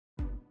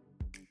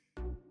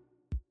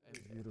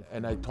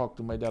And I talked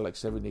to my dad like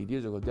 7, 8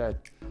 years ago. Dad,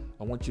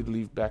 I want you to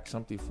leave back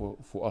something for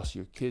us,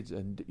 your kids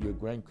and your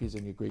grandkids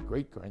and your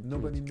great-great-grandkids.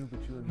 Nobody knew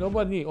but you and him.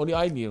 Nobody knew, only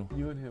I knew.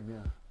 You and him,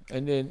 yeah.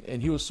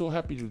 And he was so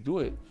happy to do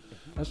it.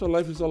 That's what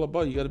life is all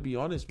about. You got to be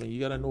honest, man. You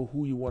got to know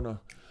who you want to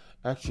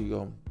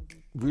actually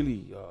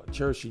really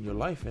cherish in your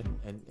life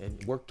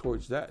and work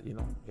towards that. You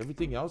know,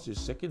 everything else is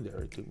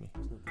secondary to me.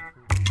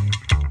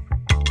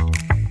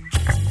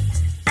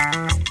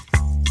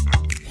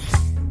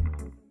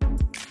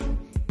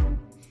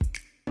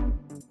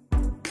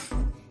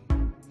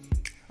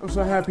 I'm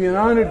so happy and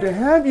honored to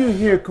have you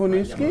here,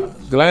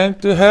 Koniski.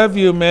 Glad to have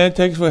you, man.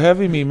 Thanks for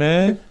having me,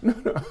 man.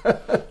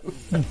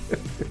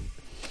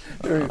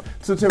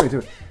 So tell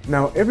me.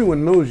 Now,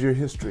 everyone knows your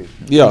history.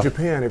 Yeah. In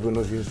Japan, everyone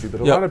knows your history,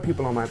 but a lot of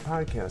people on my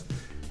podcast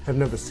have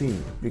never seen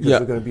you because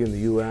they're going to be in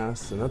the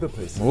U.S. and other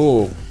places.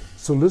 Oh.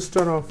 So let's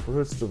start off,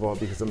 first of all,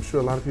 because I'm sure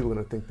a lot of people are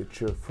going to think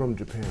that you're from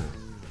Japan.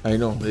 I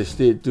know, they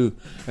still do.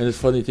 And the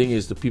funny thing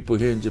is the people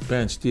here in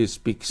Japan still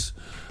speaks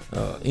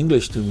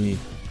English to me.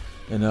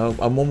 And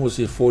I'm almost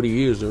here 40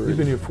 years already. You've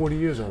been here 40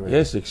 years already?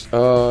 Yes,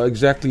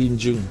 exactly in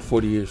June,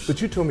 40 years. But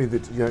you told me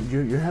that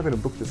you're having a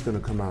book that's going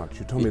to come out.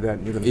 You told me that,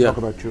 and you're going to talk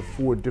about your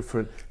 4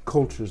 different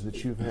cultures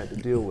that you've had to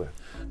deal with.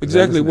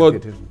 Exactly. Well,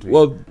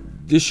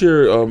 this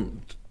year,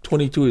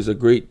 22 is a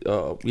great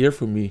year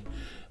for me.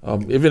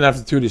 Even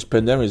through this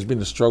pandemic, it's been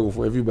a struggle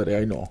for everybody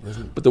I know.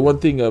 But the one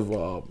thing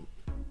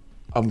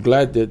I'm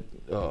glad that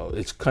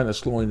it's kind of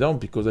slowing down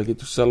because I get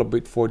to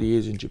celebrate 40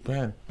 years in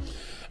Japan.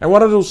 And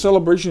one of those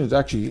celebrations,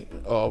 actually,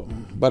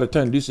 by the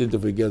time this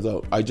interview gets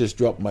out, I just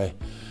dropped my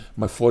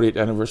 40th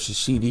anniversary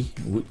CD,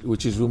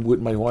 which is with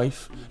my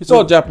wife. It's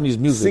all Japanese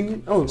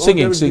music.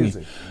 Singing?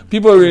 Singing.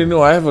 People already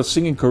know I have a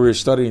singing career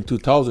started in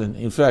 2000.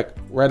 In fact,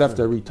 right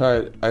after I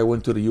retired, I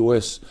went to the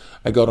U.S.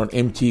 I got on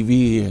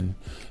MTV and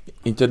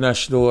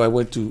international.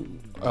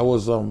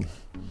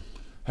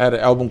 Had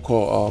an album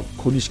called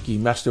Koniski,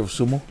 Master of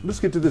Sumo.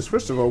 Let's get to this.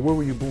 First of all, where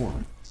were you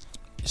born?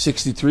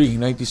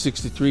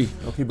 1963.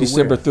 Okay, but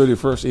December where?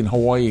 31st in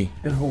Hawaii.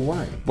 In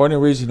Hawaii? Born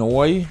and raised in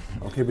Hawaii.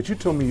 Okay, but you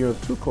told me you're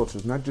of 2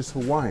 cultures, not just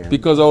Hawaiian.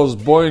 Because I was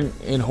born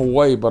in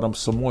Hawaii, but I'm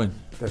Samoan.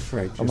 That's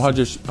right. I'm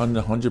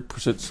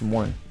 100%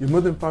 Samoan. Your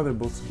mother and father are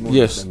both Samoan?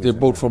 Yes, they're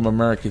both from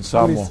American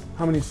Samoa.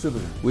 How many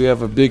siblings? We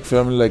have a big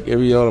family like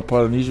every other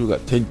Polynesian. We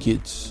got 10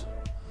 kids.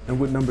 And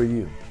what number are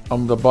you?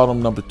 I'm the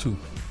bottom, number 2.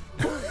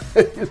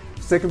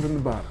 Second from the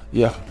bottom?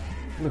 Yeah.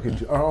 Look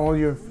at you. Are all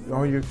your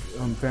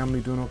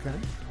family doing okay?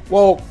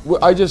 Well,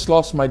 I just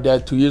lost my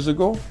dad 2 years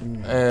ago,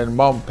 and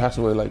mom passed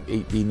away like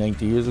 80,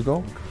 90 years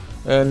ago.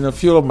 And a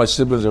few of my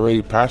siblings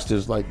already passed.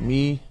 There's like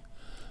me,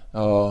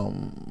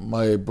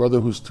 my brother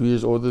who's 2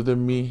 years older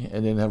than me,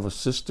 and then have a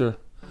sister.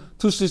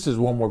 2 sisters,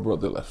 1 more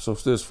brother left. So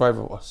there's 5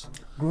 of us.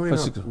 Growing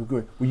up,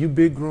 were you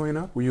big growing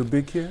up? Were you a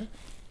big kid?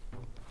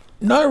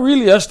 Not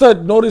really. I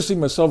started noticing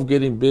myself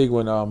getting big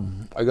when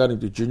I got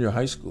into junior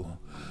high school.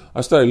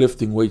 I started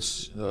lifting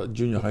weights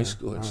junior high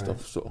school and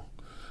stuff. So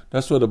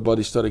that's where the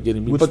body started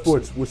getting me. What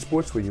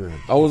sports were you in?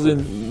 I was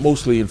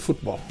mostly in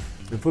football.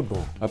 In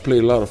football? I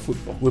played a lot of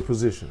football. What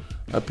position?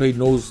 I played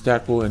nose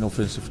tackle and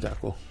offensive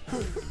tackle.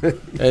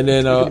 And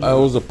then I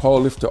was a power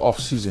lifter off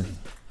season.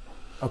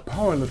 A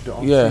power lifter off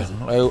season?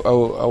 Yeah, I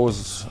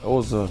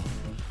was a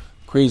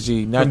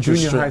crazy natural From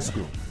junior strength. high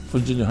school?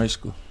 From junior high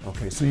school.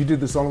 Okay, so you did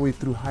this all the way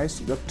through high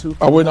school, up to?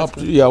 I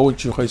went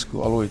to high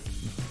school all the way.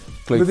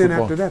 Played but then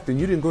football. after that, then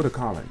you didn't go to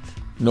college?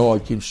 No, I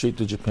came straight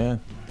to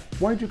Japan.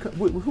 Why did you come?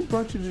 Who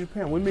brought you to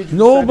Japan? What made you?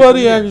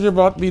 Nobody actually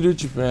brought me to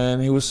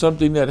Japan. It was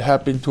something that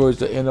happened towards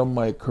the end of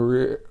my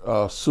career,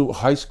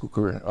 high school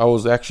career. I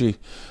was actually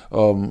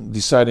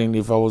deciding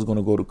if I was going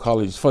to go to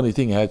college. Funny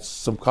thing, I had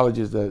some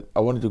colleges that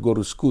I wanted to go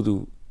to school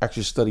to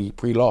actually study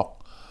pre-law.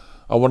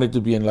 I wanted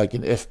to be in like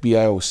an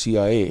FBI or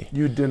CIA.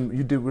 You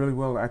did really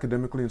well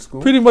academically in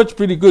school? Pretty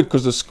good,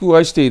 because the school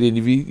I stayed in,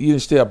 if you didn't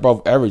stay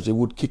above average, they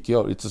would kick you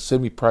out. It's a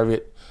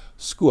semi-private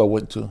school I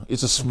went to.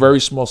 It's a very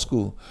small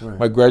school. Right.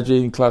 My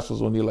graduating class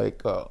was only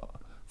like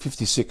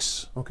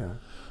 56. Okay.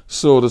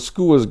 So the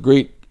school was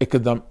great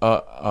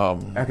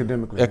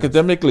academically.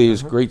 Academically,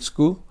 it's great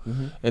school.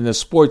 Mm-hmm. And the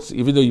sports,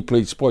 even though you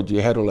played sports,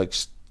 you had to like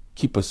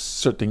keep a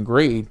certain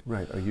grade.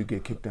 Right, or you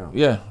get kicked out.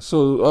 Yeah.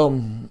 So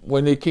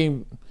when they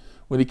came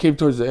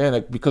towards the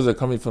end, because I'm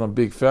coming from a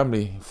big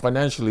family,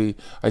 financially,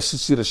 I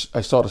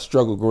saw the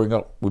struggle growing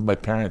up with my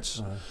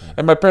parents. Oh, okay.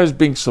 And my parents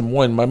being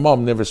Samoan, my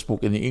mom never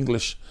spoke any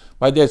English.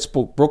 My dad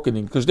spoke broken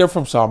English, because they're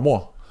from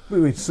Samoa.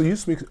 Wait, so you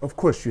speak, of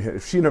course you had,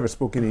 if she never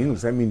spoke any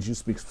English, that means you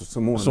speak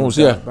Samoan.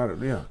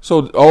 Yeah.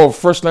 So our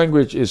first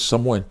language is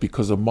Samoan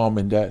because of mom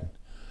and dad.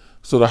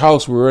 So the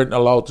house, we weren't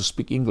allowed to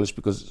speak English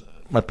because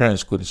my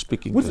parents couldn't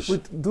speak English.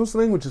 With those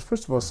languages,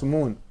 first of all,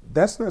 Samoan,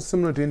 that's not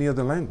similar to any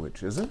other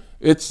language, is it?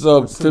 It's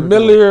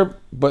familiar,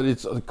 but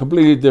it's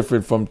completely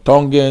different from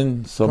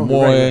Tongan,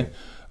 Samoan.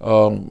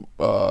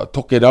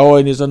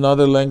 Tokedawan is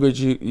another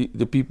language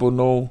the people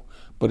know.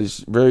 but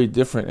it's very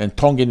different. And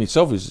Tongan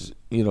itself is,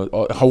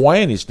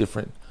 Hawaiian is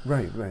different.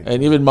 Right.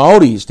 And even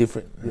Maori is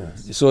different.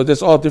 Yes. So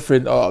there's all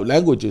different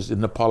languages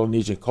in the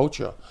Polynesian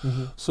culture.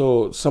 Mm-hmm.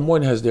 So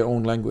Samoan has their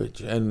own language,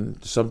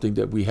 and something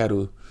that we had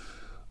to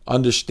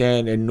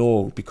understand and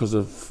know because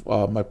of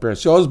my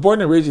parents. So I was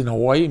born and raised in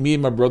Hawaii, me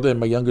and my brother and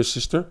my younger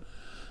sister.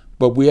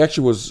 But we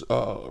actually was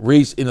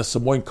raised in a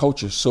Samoan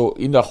culture. So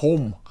in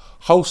the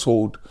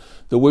household,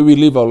 the way we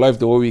live our life,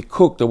 the way we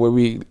cook, the way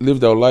we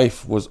lived our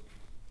life was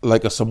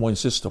like a Samoan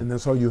system. And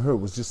that's all you heard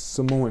was just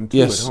Samoan too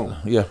Yes, at home.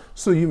 yeah.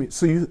 So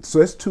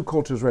that's two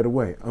cultures right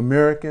away: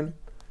 American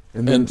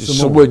and then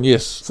Samoan. Samoan,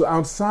 yes. So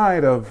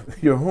outside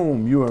of your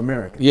home, you were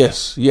American.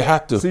 Yes, you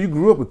had to. So you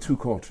grew up with two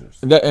cultures.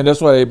 And that's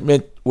what I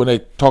meant when I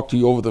talked to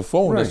you over the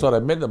phone. Right. That's what I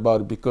meant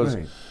about it, because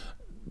Right.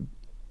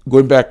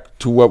 going back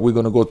to what we're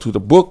going to go to the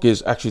book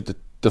is actually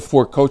the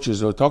four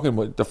cultures we're talking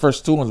about. The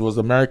first two ones was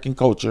American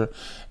culture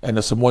and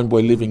a Samoan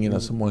boy living in a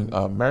Samoan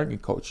American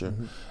culture.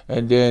 Mm-hmm.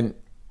 And then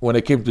when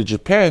I came to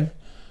Japan,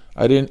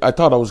 I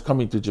thought I was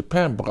coming to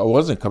Japan, but I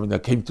wasn't coming. I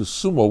came to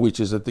sumo, which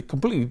is a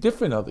completely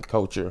different other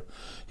culture.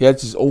 He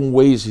has his own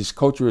ways, his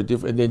culture is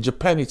different. And then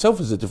Japan itself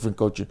is a different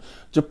culture.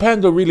 Japan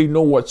don't really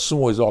know what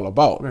sumo is all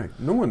about. Right.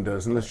 No one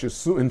does unless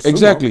you're in sumo.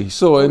 Exactly.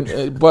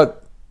 So,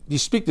 but you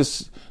speak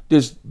this.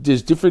 There's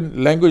different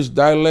language,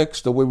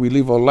 dialects. The way we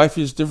live our life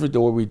is different.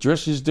 The way we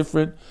dress is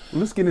different.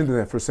 Well, let's get into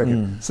that for a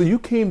second. So you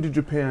came to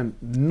Japan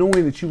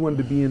knowing that you wanted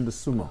to be into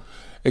sumo.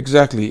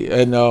 Exactly.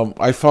 And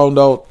I found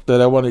out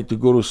that I wanted to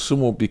go to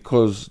sumo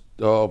because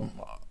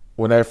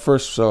when I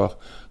first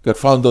got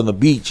found on the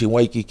beach in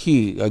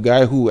Waikiki, a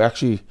guy who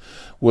actually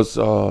was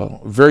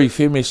very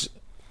famous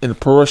in the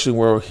pro wrestling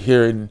world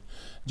here in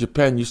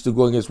Japan used to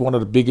go against one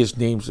of the biggest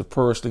names of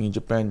pro wrestling in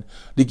Japan,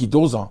 Riki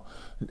Dozan.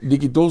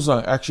 Riki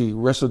Dozan actually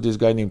wrestled this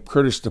guy named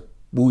Curtis the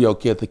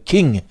Buyaukia, the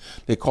King,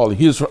 they call him.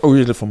 He was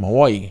originally from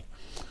Hawaii.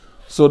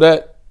 So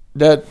that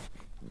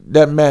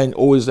man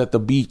always at the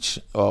beach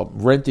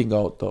renting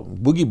out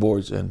boogie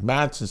boards and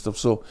mats and stuff.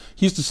 So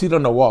he used to sit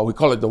on the wall. We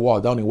call it the wall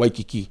down in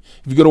Waikiki.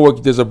 If you go to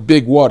Waikiki, there's a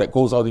big wall that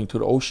goes out into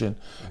the ocean.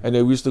 And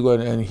then we used to go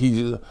and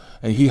he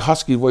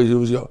husky voice. He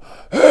was,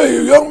 "Hey,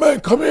 you young man,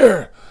 come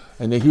here."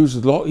 And then he was,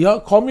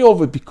 call me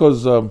over,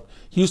 because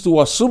he used to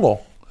watch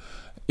sumo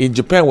in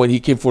Japan when he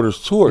came for his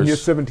tours. And you're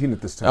 17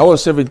 at this time. I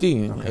was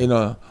 17,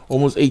 okay.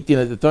 Almost 18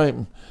 at the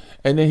time.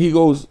 And then he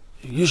goes,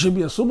 "You should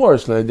be a sumo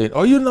wrestler." And then,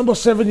 "Are you number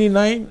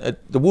 79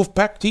 at the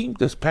Wolfpack team?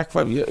 That's Pack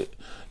 5.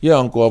 Yeah,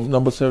 uncle, I'm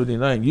number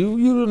 79.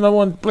 You the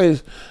one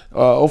plays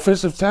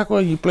offensive tackle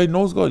and you play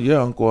nose guard?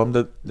 Yeah, uncle, I'm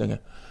the guy.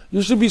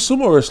 You should be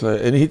sumo wrestler."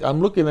 And I'm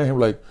looking at him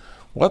like,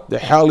 what the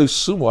hell is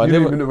sumo? I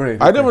never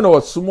know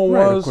what sumo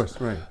was. Of course,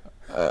 right.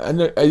 I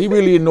didn't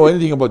really know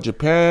anything about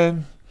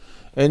Japan.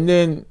 And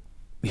then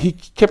he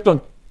kept on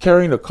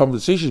carrying the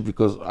conversations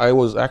because I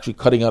was actually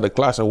cutting out of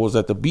class. I was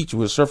at the beach. We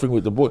were surfing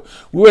with the boy.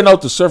 We went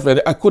out to surf,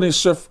 and I couldn't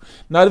surf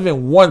not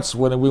even once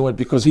when we went,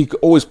 because he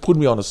always put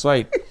me on the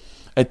side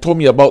and told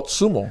me about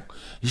sumo.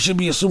 You should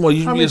be a sumo.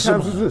 You should be a sumo. How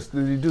many times was this?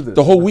 Did you do this?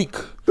 The whole week.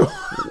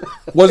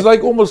 Was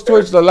like almost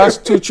towards the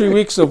last 2-3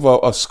 weeks of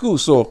school.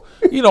 So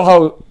you know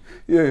how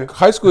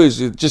high school is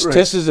just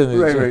tests and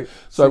right.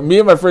 So me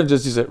and my friends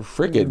just said,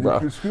 "Frick it,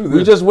 bro."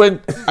 We just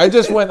went. I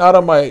just went out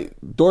of my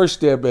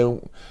doorstep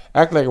and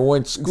act like I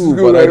went to school,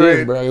 but I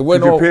didn't, bro. I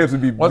went home.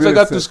 Once I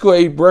got to school, I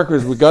ate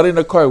breakfast. We got in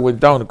the car, went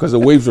down because the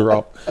waves were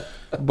up.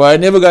 But I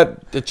never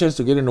got the chance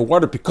to get in the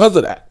water because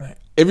of that.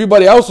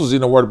 Everybody else was in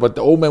the water, but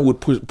the old man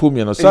would pull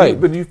me on the side.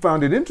 But you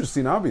found it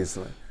interesting,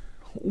 obviously.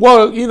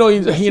 Well,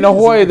 in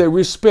Hawaii, they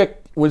respect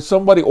when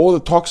somebody older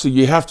talks to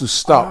you. You have to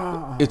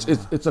stop.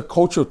 It's a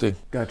cultural thing.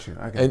 Got you.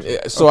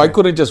 So I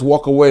couldn't just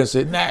walk away and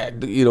say, "Nah,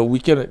 we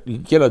can't." You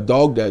can't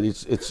dog that.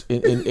 It's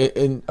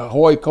in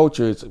Hawaii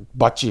culture. It's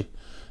bachi.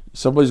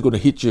 Somebody's going to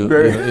hit you.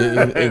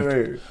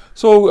 Right.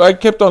 So I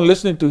kept on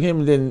listening to him.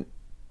 And then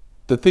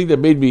the thing that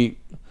made me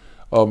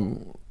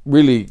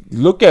really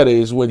look at it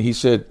is when he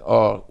said,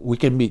 "We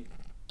can meet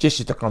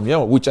Jesse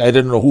Takamiyama," which I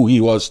didn't know who he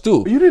was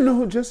too. You didn't know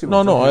who Jesse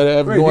was? No, I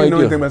have no idea. You didn't know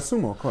anything about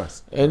sumo, of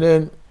course. And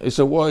then he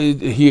said, well,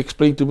 he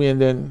explained to me, and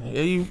then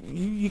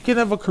you can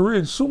have a career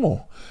in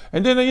sumo.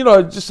 And then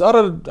out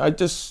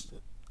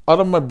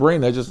of my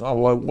brain,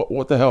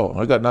 what the hell?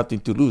 I got nothing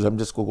to lose. I'm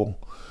just going to go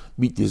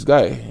meet this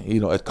guy.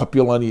 At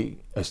Kapiolani,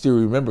 I still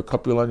remember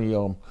Kapiolani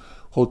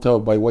hotel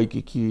by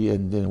Waikiki,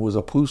 and then it was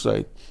a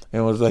poolside.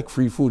 And it was like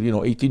free food,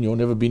 18-year-old,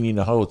 never been in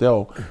a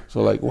hotel.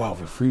 So like, wow,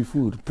 free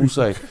food,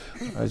 poolside.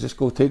 I just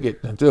go take it.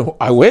 Until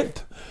I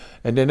went.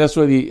 And then that's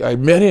when I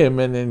met him,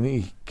 and then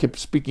he kept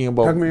speaking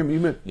about... Takamiyama,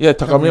 you met? Yeah,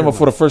 Takamiyama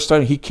for the first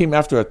time. He came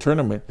after a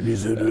tournament. And he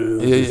said,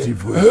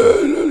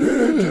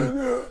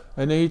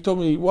 And then he told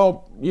me,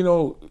 well,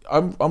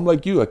 I'm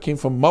like you. I came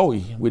from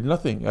Maui with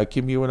nothing. I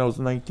came here when I was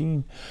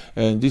 19,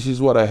 and this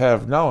is what I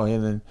have now.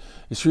 And then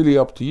it's really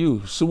up to you.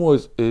 Sumo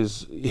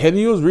is and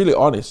he was really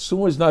honest.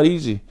 Sumo is not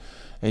easy.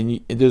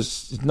 And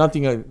there's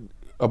nothing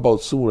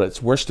about sumo that's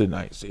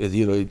westernized.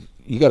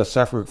 You got to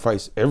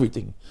sacrifice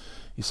everything.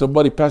 if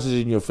somebody passes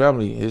in your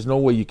family, there's no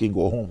way you can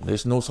go home.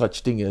 There's no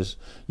such thing as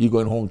you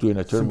going home during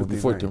a tournament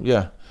before term.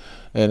 Yeah.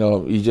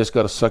 And you just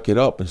got to suck it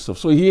up and stuff.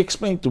 So he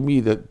explained to me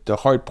that the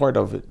hard part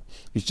of it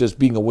is just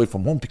being away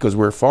from home because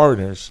we're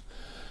foreigners.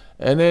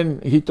 And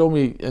then he told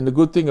me, and the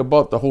good thing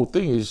about the whole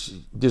thing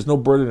is there's no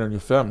burden on your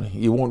family.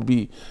 You won't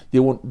be, they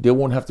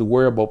won't have to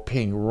worry about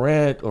paying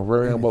rent or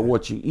worrying about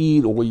what you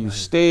eat or where you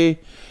stay.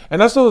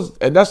 And that's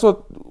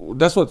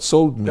what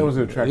sold me. That was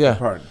the attractive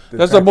part.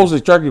 That's the most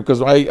attractive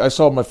because I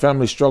saw my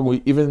family struggle.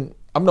 Even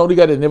I'm the only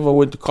guy that never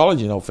went to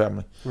college in our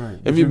family. Right.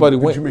 Everybody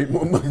went. You made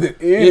more money than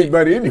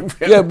anybody in your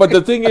family. Yeah, but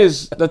the thing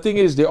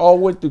is, they all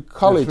went to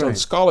college on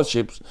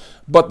scholarships.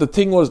 But the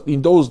thing was,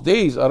 in those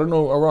days, I don't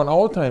know, around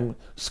our time,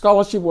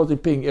 scholarship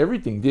wasn't paying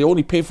everything. They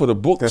only paid for the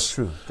books. That's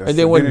true. And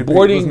then when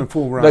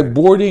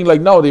boarding,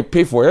 like now they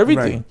pay for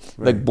everything,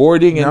 like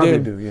boarding and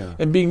then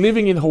and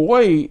living in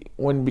Hawaii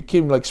when it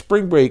became like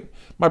spring break.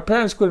 My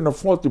parents couldn't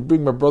afford to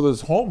bring my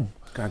brothers home,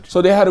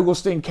 so they had to go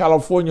stay in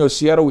California or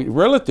Seattle with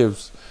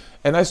relatives.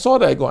 And I saw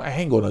that, I go, I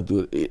ain't gonna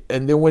do it.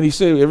 And then when he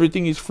said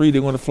everything is free,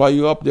 they're gonna fly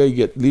you up there, you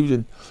get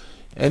leaving.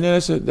 And then I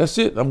said, that's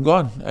it, I'm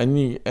gone.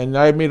 And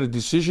I made a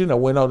decision. I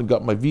went out and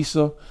got my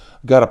visa,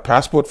 got a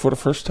passport for the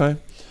first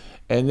time.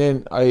 And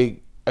then I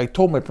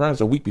told my parents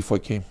a week before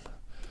I came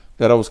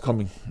that I was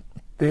coming.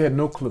 They had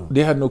no clue.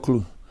 They had no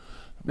clue.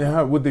 Now,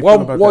 how would they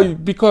feel about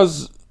that?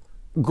 Because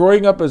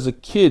growing up as a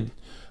kid,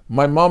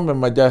 my mom and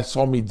my dad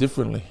saw me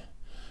differently.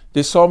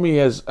 They saw me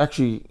as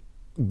actually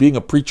being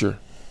a preacher.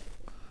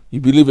 You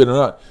believe it or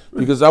not.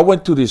 Because I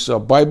went to this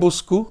Bible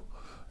school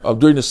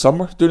during the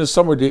summer. During the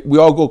summer, we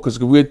all go because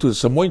we went to the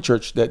Samoan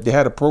church that they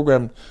had a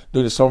program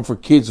during the summer for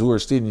kids who were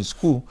staying in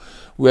school.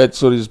 We had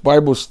these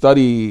Bible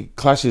study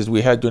classes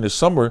we had during the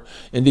summer,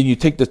 and then you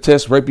take the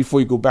test right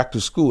before you go back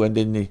to school, and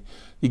then they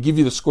give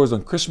you the scores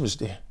on Christmas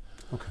Day.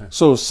 Okay.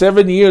 So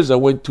 7 years I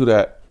went to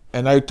that,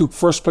 and I took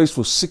first place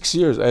for 6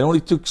 years. I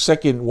only took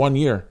second 1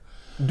 year.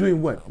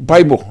 Doing what?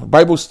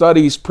 Bible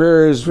studies,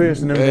 prayers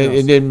and everything else.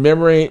 And then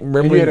memory.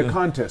 And you had a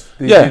contest.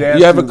 You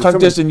have a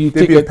contest, and you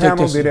take a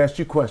panel. They'd ask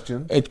you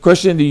questions. A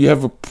question. You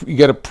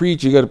got to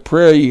preach. You got to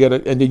pray.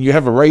 And then you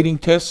have a writing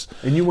test.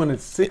 And you won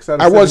 6 out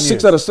of 7 I was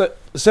 6 out of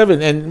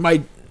 7, and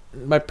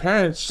my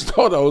parents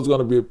thought I was going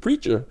to be a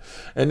preacher.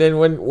 And then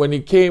when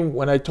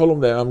I told him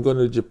that I'm going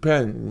to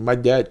Japan, my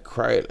dad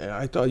cried, and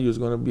I thought he was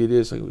going to be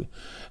this.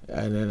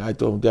 And then I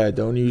told him, Dad,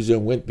 the only reason I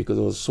went because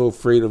I was so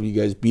afraid of you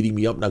guys beating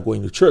me up not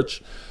going to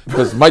church.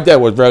 Because my dad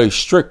was very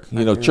strict.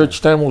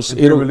 Church time was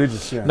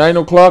 9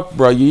 o'clock,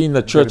 bro. You in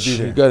the church.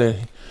 You gotta.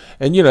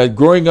 And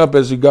growing up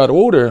as we got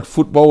older,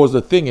 football was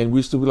the thing, and we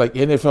used to be like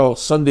NFL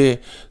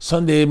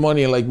Sunday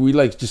morning, like we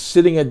like just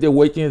sitting at there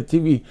waiting at the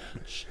TV,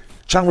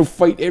 trying to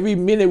fight every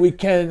minute we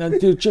can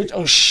until church.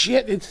 Oh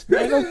shit, it's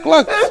 9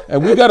 o'clock,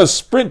 and we got to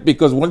sprint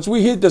because once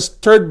we hit the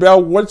third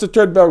bell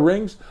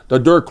rings, the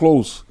door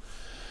closed.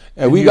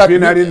 And if you're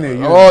not in there,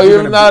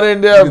 you're not in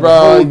there, bro. The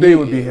whole day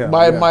would be hell.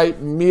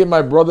 Me and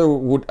my brother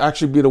would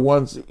actually be the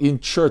ones in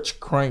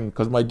church crying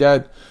because my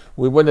dad,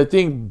 when the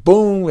thing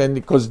boom, and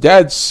because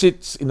Dad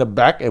sits in the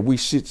back and we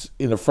sit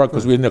in the front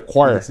because we're in the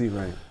choir.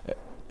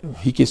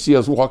 He can see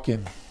us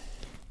walking.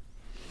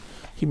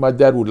 My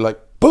dad would like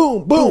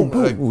boom, boom,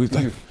 like we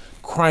like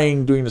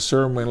crying during the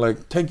sermon,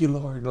 like thank you,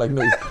 Lord. Like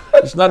no,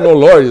 it's not no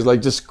Lord. It's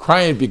like just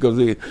crying because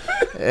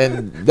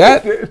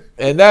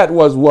that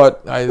was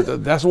what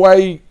that's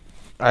why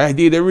I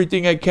did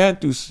everything I can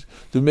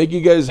to make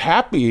you guys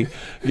happy,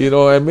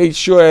 I made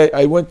sure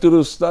I went to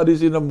those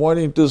studies in the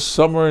morning till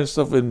summer and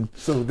stuff. And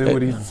so then, what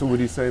did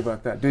he say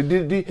about that?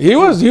 He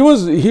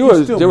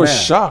was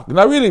shocked,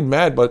 not really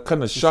mad, but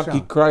kind of shocked.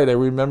 He cried. I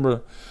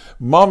remember,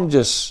 Mom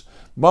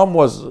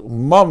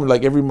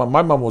like every mom.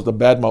 My mom was the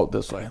bad mouth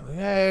this way,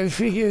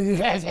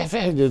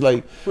 just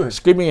like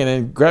screaming and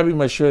then grabbing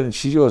my shirt, and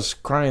she was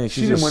crying. And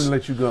she didn't want to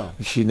let you go.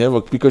 She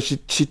never, because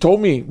she told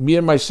me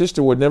and my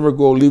sister would never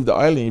leave the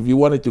island. If you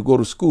wanted to go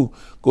to school,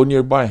 go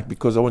nearby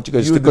because I want you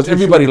guys because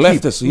everybody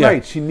left us. Yeah.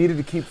 Right, she needed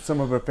to keep some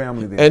of her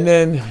family there. And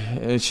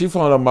then she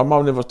found out my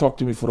mom never talked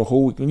to me for the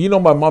whole week.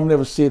 And my mom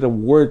never said a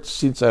word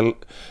since I.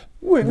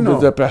 Wait, no.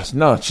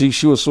 No,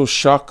 she was so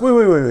shocked.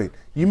 Wait.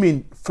 You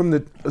mean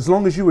as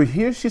long as you were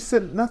here, she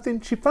said nothing?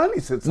 She finally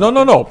said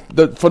something. No.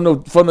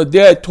 From the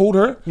day I told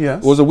her,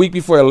 yes. It was a week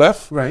before I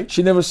left. Right.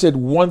 She never said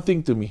one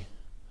thing to me.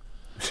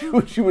 She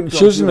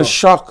was in a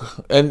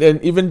shock, and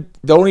even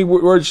the only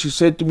word she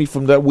said to me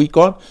from that week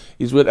on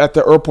is at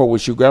the airport when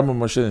she grabbed my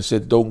machine and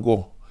said, "Don't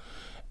go."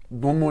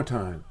 One more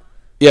time.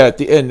 Yeah, at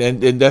the end,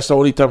 and that's the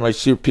only time I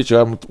see her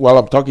picture. While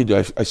I'm talking to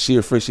you, I see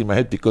her face in my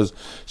head because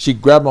she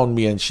grabbed on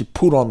me and she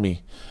put on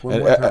me. One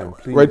more time,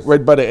 please.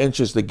 Right by the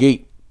entrance, the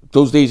gate.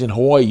 Those days in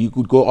Hawaii, you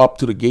could go up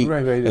to the gate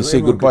and say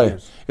goodbye.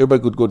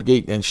 Everybody could go to the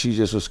gate, and she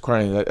just was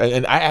crying.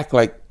 And I act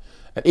like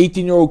an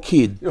 18-year-old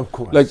kid. Of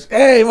course. Like,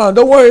 hey, Mom,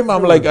 don't worry,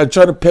 Mom. Like, I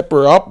try to pep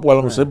her up while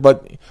I'm saying,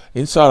 but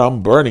inside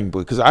I'm burning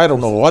because I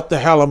don't know what the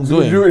hell I'm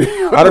doing.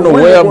 I don't know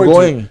where I'm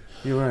going.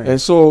 You're right.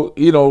 And so,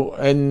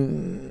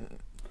 and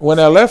when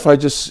I left, I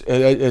just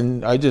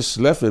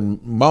left.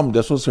 And Mom,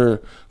 that was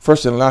her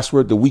first and last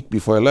word the week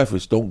before I left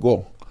is don't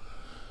go.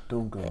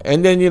 Don't go.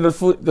 And then,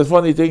 the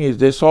funny thing is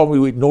they saw me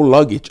with no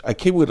luggage. I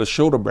came with a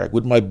shoulder bag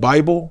with my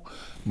Bible,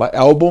 my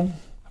album.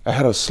 I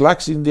had a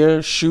slacks in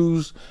there,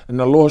 shoes,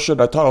 and a lower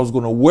shirt I thought I was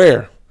going to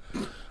wear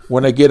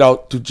when I get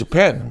out to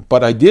Japan.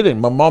 But I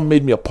didn't. My mom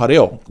made me a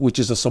pareo, which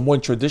is a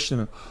Samoan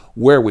tradition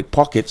wear with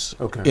pockets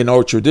in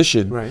our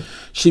tradition. Right.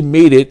 She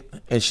made it,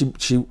 and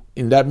she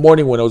in that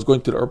morning when I was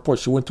going to the airport,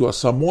 she went to a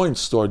Samoan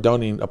store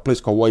down in a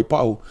place called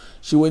Waipau.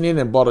 She went in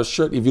and bought a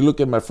shirt. If you look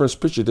at my first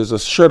picture, there's a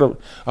shirt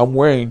I'm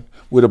wearing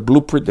with a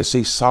blueprint that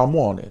says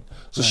Samoa on it.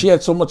 So she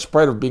had so much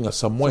pride of being a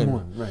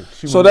Samoan. Right.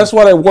 So that's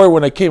what I wore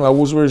when I came. I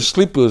was wearing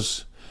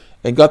sleepers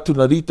and got to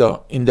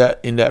Narita in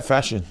that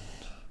fashion.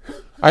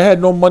 I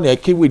had no money. I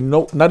came with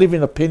not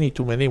even a penny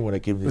to my name when I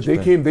came to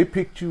Japan. They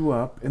picked you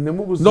up, and then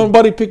what was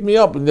nobody picked me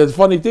up. And the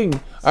funny thing,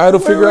 I had to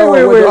figure out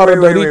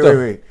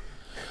Narita.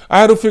 I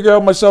had to figure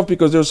out myself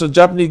because there was some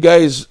Japanese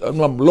guys,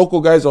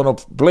 local guys on a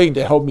plane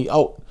that helped me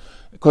out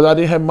because I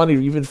didn't have money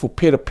even for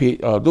pay to pay.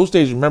 Those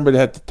days, remember they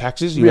had the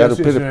taxes. You had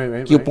to pay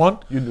the coupon.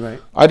 Right.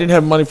 I didn't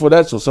have money for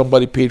that, so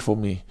somebody paid for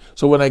me.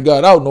 So when I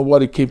got out,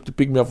 nobody came to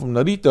pick me up from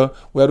Narita.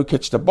 We had to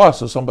catch the bus,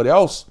 so somebody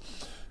else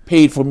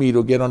paid for me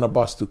to get on the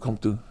bus to come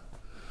to.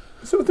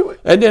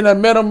 And then I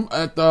met him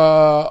at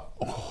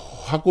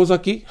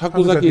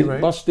Hakozaki right?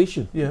 Bus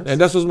station. Yes.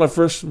 And that was my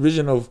first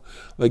vision of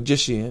like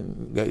Jesse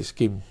and guys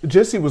came.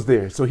 Jesse was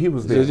there, so he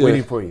was there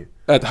waiting for you.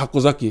 At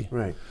Hakozaki.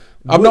 Right.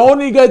 I'm the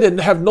only guy that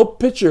have no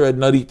picture at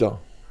Narita.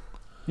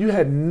 You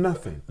had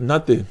nothing.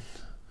 Nothing.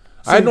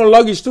 I had no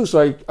luggage too,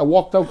 so I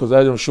walked out because I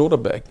had no shoulder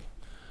bag.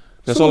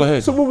 That's all I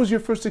had. So what was your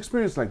first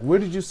experience like? Where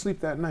did you sleep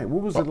that night?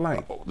 What was it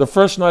like? The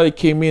first night I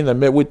came in, I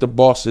met with the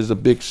boss. There's a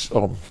big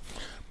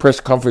press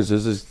conference.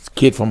 There's this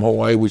kid from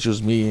Hawaii, which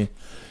was me.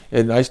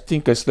 And I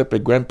think I slept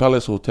at Grand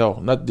Palace Hotel,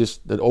 not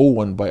the old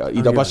one by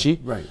Idabashi.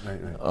 Right.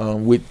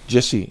 With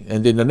Jesse.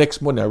 And then the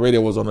next morning, I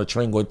was on a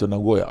train going to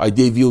Nagoya. I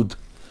debuted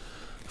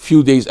a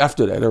few days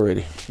after that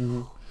already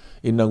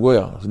in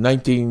Nagoya. It was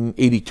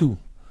 1982.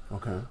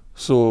 Okay.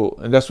 So,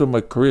 and that's when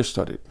my career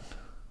started.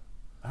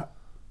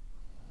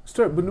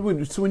 So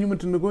when you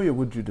went to Nagoya,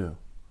 what did you do?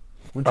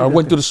 I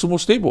went to the sumo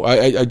stable.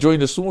 I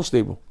joined the sumo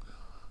stable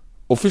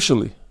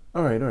officially.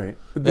 All right.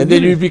 And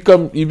then you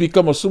become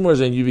a sumo,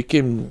 and you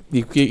became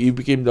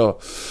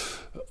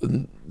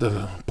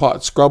the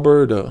pot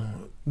scrubber,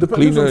 the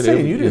cleaner.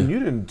 You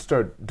didn't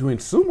start doing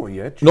sumo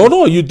yet.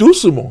 No, you do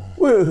sumo.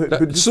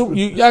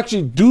 You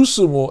actually do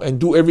sumo and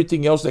do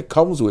everything else that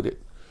comes with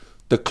it.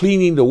 The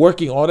cleaning, the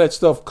working, all that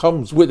stuff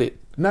comes with it.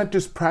 Not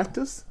just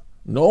practice?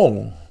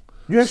 No.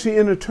 You're actually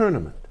in a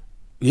tournament?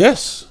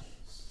 Yes.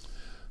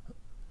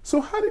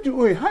 So how did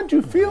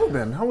you feel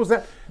then? How was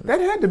that? That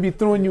had to be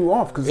throwing you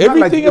off because it's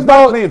not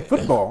playing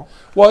football.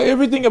 Well,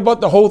 everything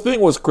about the whole thing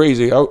was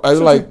crazy. I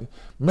was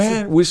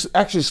we're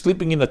actually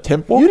sleeping in a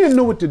temple. You didn't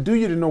know what to do.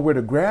 You didn't know where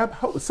to grab.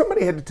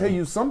 Somebody had to tell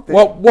you something.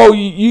 Well,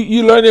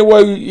 you learn it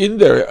while you're in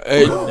there,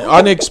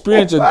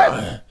 unexperienced.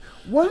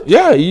 What?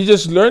 Yeah, you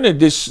just learn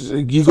it.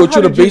 You go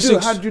through the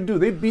basics. How did you do?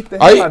 They beat the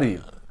hell out of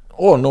you.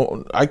 Oh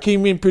no! I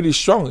came in pretty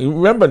strong.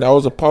 Remember, I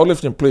was a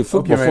powerlifter and played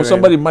football. For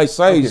somebody my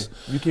size,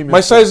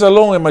 my size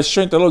alone and my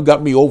strength alone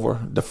got me over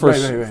the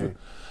first. Right.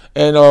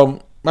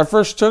 And my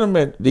first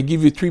tournament, they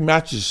give you 3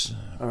 matches.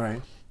 All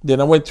right. Then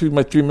I went through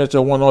my 3 matches. I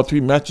won all 3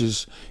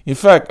 matches. In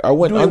fact, I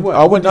went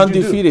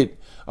undefeated.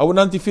 I went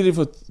undefeated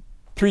for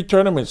 3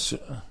 tournaments,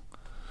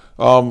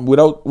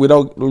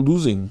 without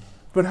losing.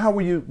 But how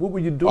were you? What were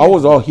you doing? I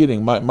was all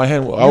hitting. My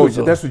hand.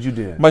 That's what you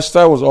did. My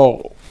style was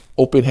all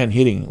open hand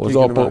hitting. Because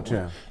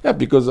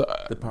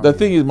the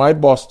thing is, my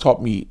boss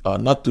taught me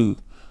not to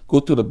go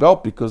to the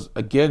belt because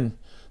again,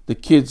 the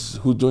kids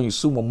who doing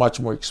sumo much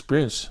more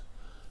experienced.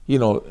 They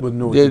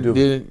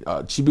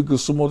Chibiku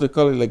sumo, they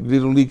call it, like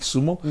little league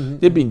sumo. Mm-hmm.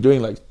 They've been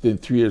doing like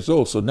 3 years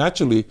old. So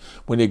naturally,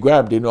 when they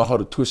grab, they know how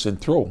to twist and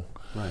throw.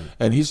 Right.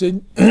 And he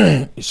said,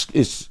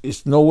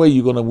 "It's no way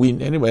you're gonna win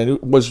anyway."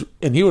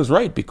 And he was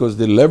right because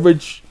the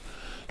leverage,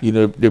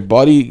 their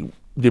body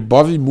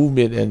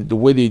movement and the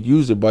way they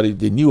use their body,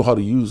 they knew how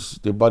to use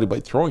their body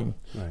by throwing.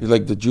 Right. It's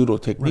like the judo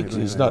technique.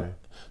 It's not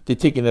they're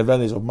taking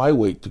advantage of my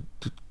weight to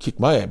kick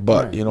my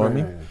butt. You know what I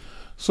mean? Right.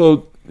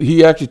 So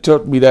he actually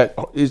taught me that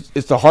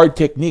it's a hard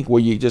technique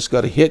where you just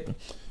got to hit,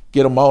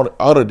 get them out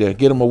of there,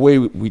 get them away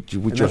with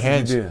your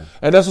hands, and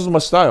that's my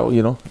style.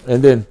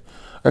 And then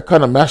I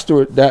kind of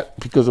mastered that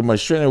because of my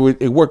strength.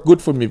 It worked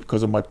good for me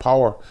because of my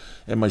power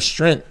and my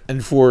strength.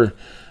 And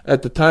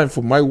at the time,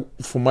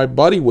 for my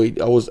body weight,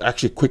 I was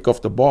actually quick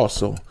off the ball,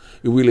 so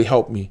it really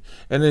helped me.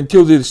 And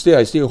until this day,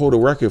 I still hold a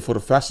record for the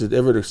fastest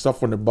ever to start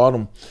from the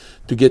bottom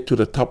to get to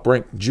the top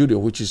rank judo,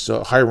 which is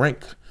a high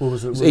rank. What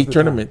was it? It's 8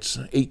 tournaments.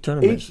 8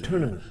 tournaments. 8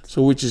 tournaments.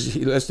 So which is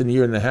less than a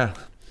year and a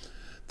half.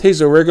 Takes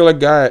a regular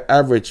guy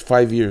average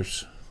 5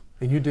 years.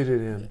 And you did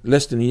it in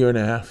less than a year and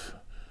a half.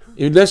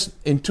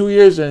 In 2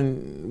 years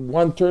and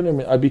 1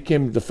 tournament, I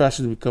became the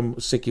fastest to become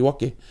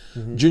Sekiwake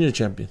junior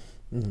champion.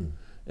 Mm-hmm.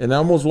 And I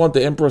almost won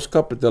the Emperor's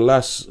Cup at the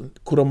last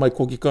Kuramai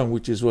Kokikan,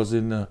 which was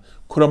in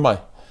Kuramai,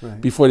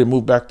 before they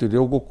moved back to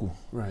Ryogoku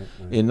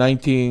in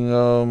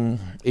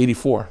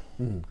 1984.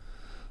 Mm-hmm.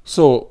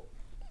 So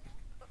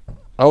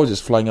I was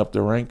just flying up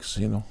the ranks,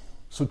 you know.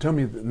 So tell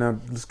me now.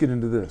 Let's get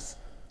into this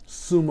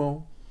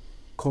sumo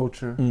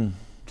culture,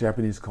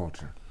 Japanese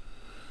culture.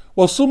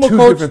 Well, sumo two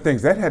culture, different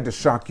things that had to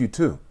shock you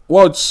too.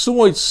 Well,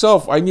 sumo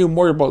itself, I knew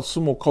more about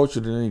sumo culture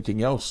than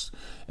anything else.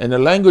 And the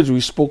language we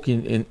spoke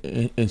in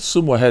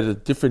sumo had a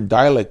different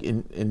dialect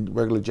in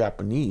regular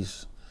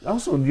Japanese.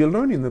 Also, you're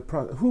learning the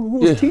process. Who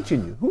was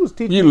teaching you? Who was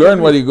teaching you? You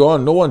learn while you go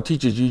on. No one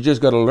teaches you. You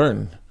just got to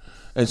learn.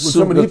 And when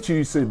someone hits you,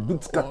 you say,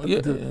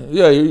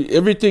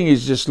 everything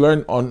is just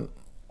learned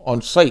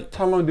on site.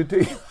 How long did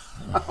it take?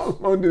 How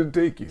long did it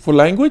take you? For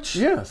language?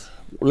 Yes.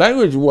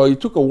 Language, well,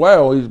 it took a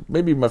while.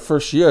 Maybe my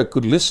first year I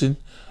could listen.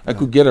 I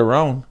could get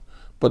around.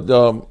 But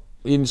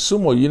in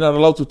sumo, you're not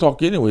allowed to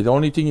talk anyway. The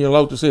only thing you're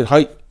allowed to say is,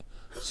 "Hi,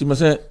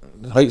 simasen,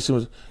 hi,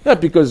 simasen." Yeah,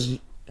 because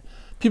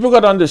people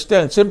got to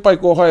understand, senpai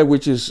kohai,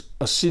 which is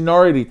a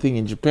seniority thing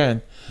in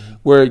Japan,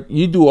 where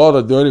you do all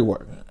the dirty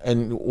work.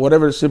 And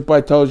whatever the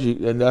senpai tells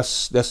you, and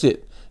that's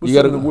it. What's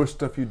some of the worst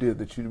stuff you did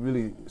that you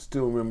really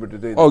still remember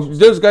today? Oh,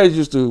 those guys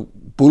used to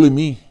bully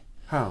me.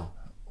 How?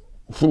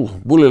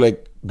 Bully,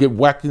 like get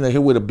whacked in the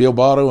head with a beer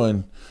bottle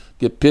and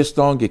get pissed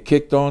on, get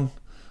kicked on.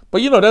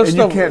 But you know that's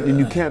stuff.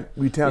 You can't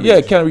retaliate.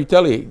 Yeah, can't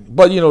retaliate.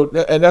 But you know,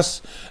 and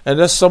that's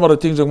some of the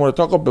things I want to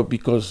talk about,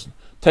 because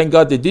thank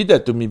God they did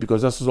that to me,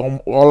 because that's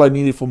all I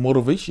needed for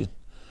motivation.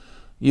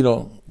 You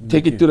know,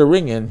 take it to the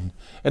ring, and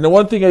the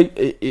one thing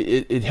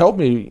it helped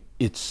me.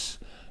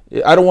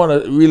 I don't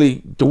want to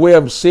really, the way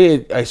I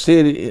said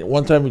it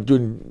one time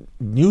during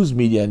news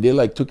media, and they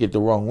like took it the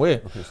wrong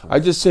way. Okay, I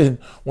just said,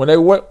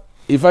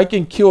 if I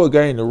can kill a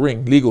guy in the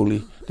ring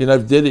legally, then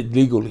I've did it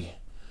legally.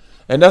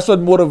 And that's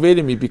what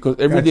motivated me, because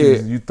every day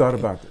you thought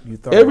about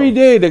it. Every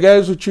day the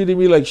guys were treating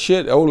me like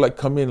shit. I would like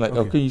come in like,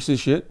 okay, you say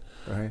shit?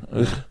 All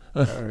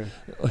right.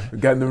 We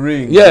got in the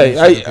ring.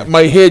 Yeah,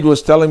 my head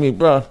was telling me,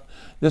 bro,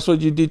 that's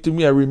what you did to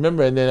me. I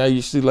remember. And then I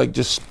used to like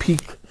just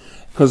peek,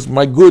 because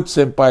my good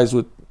senpais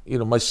would, you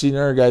know, my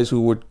senior guys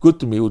who were good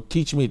to me would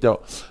teach me that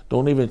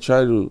don't even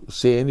try to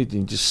say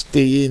anything. Just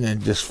stay in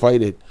and just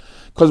fight it.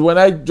 Because when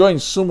I joined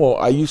sumo,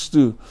 I used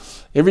to,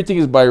 everything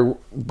is by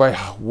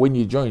when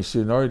you join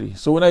seniority.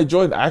 So when I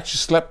joined, I actually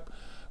slept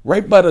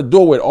right by the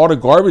door where all the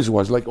garbage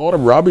was. Like all the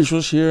rubbish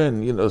was here,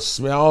 and you know,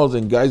 smells,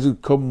 and guys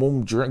would come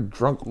home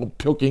drunk,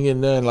 puking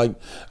in there, and like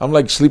I'm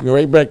like sleeping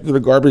right back to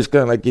the garbage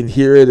can, like can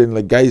hear it, and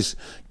like guys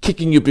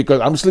kicking you because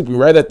I'm sleeping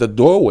right at the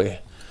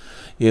doorway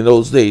in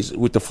those days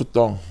with the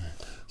futon.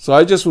 So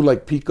I just would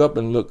like peek up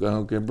and look.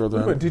 Okay,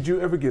 brother. But did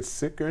you ever get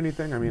sick or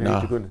anything? I mean,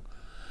 nah,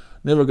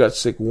 never got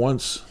sick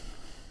once.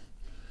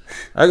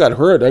 I got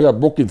hurt. I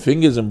got broken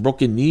fingers and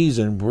broken knees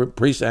and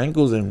braced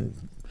ankles,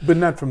 but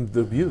not from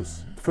the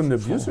abuse. From the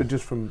abuse, or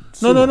just from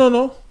sumo?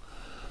 No.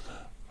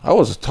 I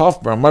was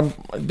tough, bro.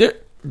 The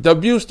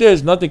abuse there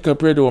is nothing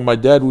compared to what my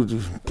dad would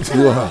do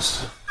to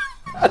us.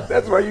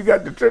 That's why you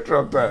got the church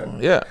all the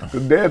time. Yeah. The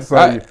dad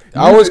saw you.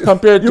 I was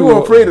compared to... You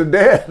were afraid of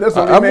dad. That's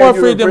what I'm more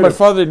afraid than my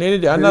father than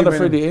anything. I'm not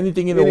afraid of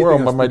anything in the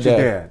world but my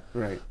dad.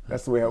 Right.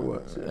 That's the way I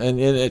was.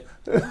 Yeah.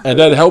 And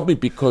that helped me,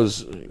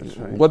 because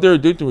what they were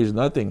doing to me is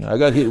nothing. I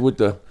got hit with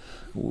the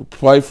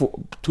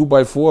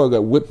 2x4. I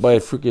got whipped by a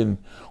freaking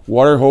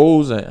water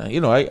hose. And,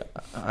 you know,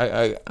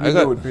 I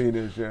know what pain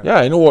is, yeah. Yeah,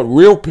 I know what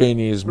real pain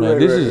is, man.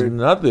 This is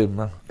nothing,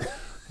 man.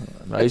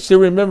 I still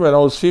remember when I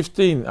was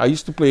 15, I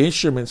used to play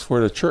instruments for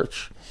the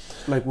church.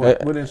 Like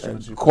what? What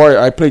instruments? Choir.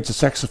 I played the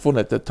saxophone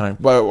at that time,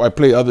 but I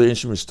played other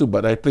instruments too.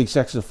 But I played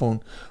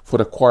saxophone for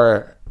the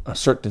choir a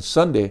certain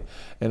Sunday,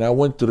 and I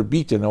went to the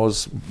beach and I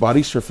was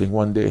body surfing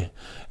one day.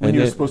 When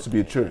you were supposed to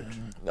be at church.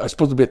 I was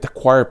supposed to be at the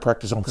choir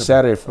practice on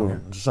Saturday for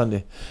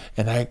Sunday,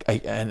 and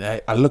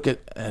I look.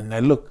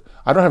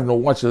 I don't have no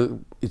watch.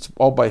 It's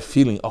all by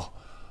feeling. Oh,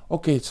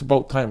 okay, it's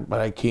about time. But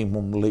I came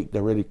home late. The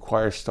already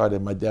choir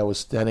started. My dad was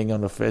standing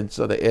on the fence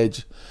on the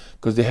edge,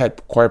 because they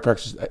had choir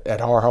practice at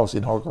our house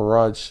in our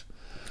garage.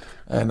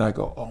 And I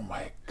go, oh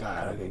my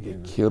God, I'm going to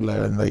get killed.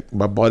 And like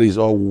my body's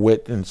all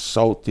wet and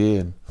salty.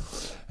 And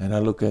I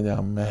look at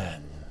them,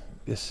 man,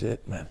 that's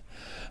it, man.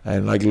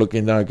 And like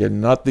looking down, I get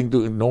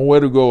nowhere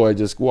to go. I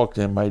just walked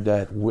in. My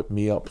dad whipped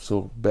me up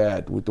so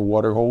bad with the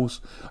water hose.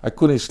 I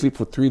couldn't sleep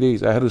for 3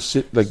 days. I had to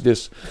sit like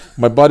this.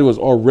 My body was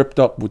all ripped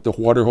up with the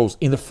water hose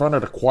in the front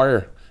of the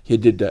choir. He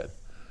did that.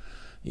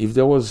 If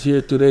that was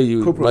here today,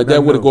 my dad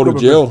would have gone to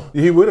jail.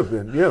 He would have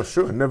been, yeah,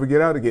 sure. Never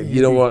get out again.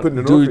 You know what?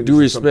 Due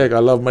respect, I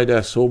love my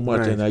dad so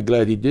much, and I'm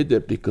glad he did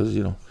that, because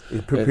you know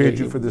it prepared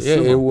you for this.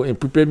 Yeah, it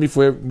prepared me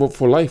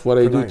for life. What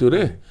I do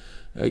today,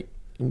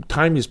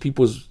 time is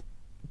people's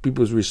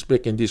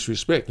respect and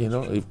disrespect. You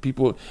know, if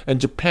people,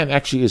 and Japan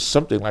actually is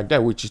something like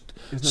that, which is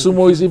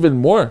sumo is even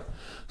more.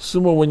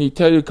 Sumo, when you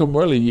tell you come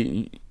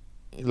early,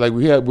 like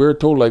we were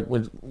told, like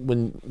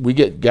when we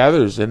get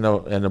gathers and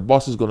the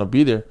boss is going to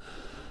be there.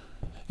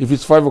 If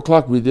it's 5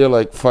 o'clock, we're there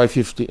like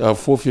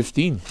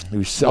 4:15.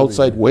 We're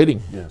outside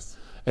waiting. Yes,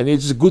 and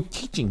it's a good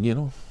teaching, you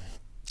know.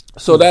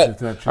 So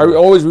that I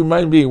always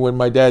remind me when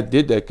my dad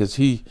did that, because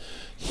he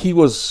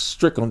was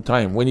strict on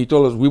time. When he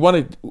told us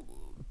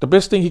the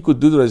best thing he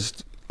could do is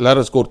let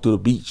us go to the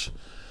beach,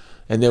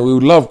 And then we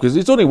would love, because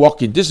it's only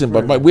walking distance,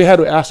 but we had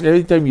to ask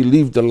every time you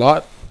leave the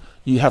lot,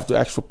 you have to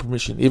ask for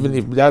permission. Even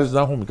if dad is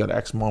not home, you got to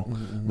ask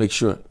mom, make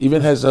sure.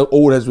 Even as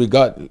old as we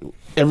got,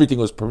 everything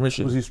was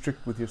permission. Was he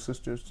strict with your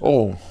sisters too?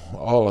 Oh,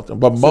 all of them.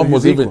 But mom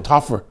was even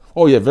tougher.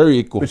 Oh, yeah, very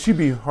equal. But she'd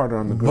be harder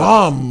on the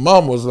girls.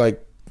 Mom was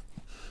like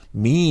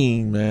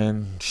mean,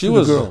 man. She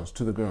was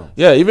to the girls.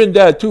 Yeah, even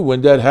dad too,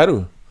 when dad had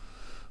to.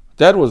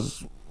 Dad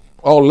was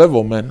all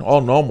level, man,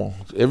 all normal.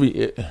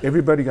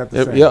 Everybody got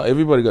the same. Yeah,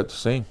 everybody got the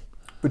same.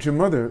 But your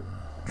mother...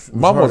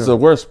 Mom was the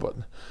worst, but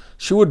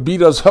she would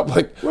beat us up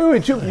like...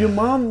 Wait, your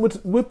mom would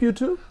whip you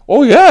too?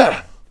 Oh,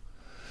 yeah.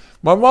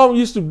 My mom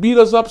used to beat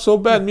us up so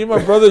bad. Me and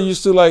my brother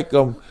used to like,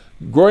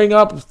 growing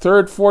up,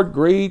 3rd, 4th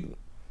grade,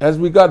 as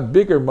we got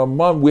bigger, my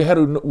mom, we had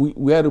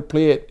to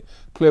play it,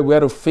 we had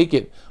to fake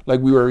it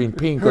like we were in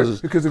pain.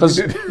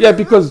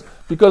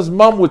 Because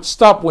mom would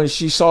stop when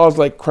she saw us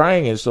like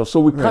crying and stuff. So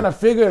we kind of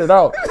figured it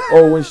out.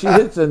 Oh, when she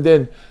hits, and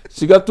then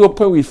she got to a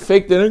point we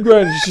faked it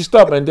and she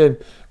stopped. And then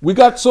we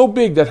got so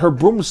big that her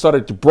broom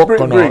started to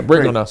break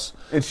on us.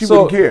 And she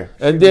wouldn't care.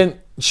 And then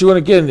she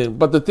wouldn't get.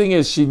 But the thing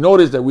is, she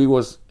noticed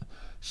that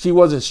she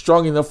wasn't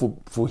strong enough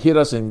for hit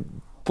us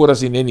and put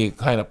us in any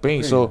kind of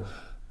pain. So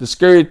the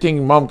scary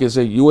thing mom can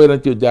say, you wait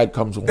until dad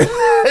comes home. Then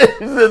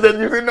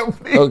you say, no,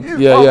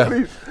 please.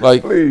 Please,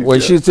 like please, when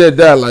she said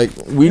that, like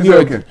we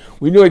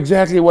knew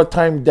exactly what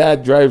time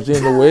dad drives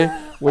in the way.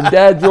 When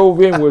dad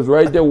drove in, was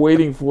right there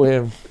waiting for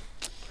him.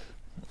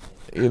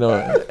 You know,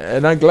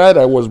 and I'm glad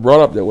I was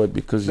brought up that way,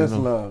 because that's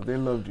love. They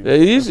loved you.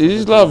 It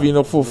is love, you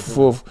know,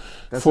 for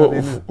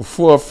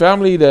a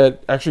family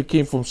that actually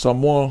came from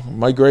Samoa,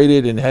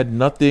 migrated and had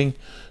nothing,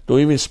 don't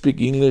even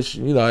speak English.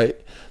 You know,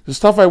 the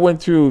stuff I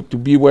went through to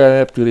be where I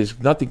am today is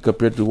nothing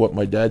compared to what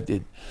my dad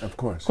did. Of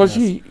course, because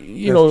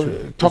you know,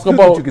 true. Talk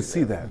about you can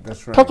see that.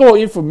 That's right. Talk about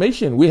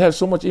information. We have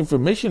so much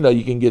information that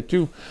you can get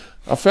to.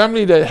 A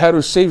family that had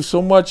to save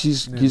so much.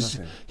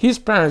 His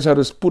parents had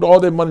to put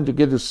all their money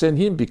together to send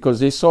him, because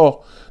they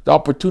saw the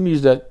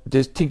opportunities that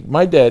they think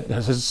my dad,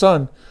 as his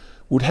son,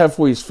 would have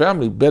for his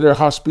family. Better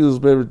hospitals,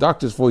 better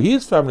doctors for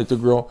his family to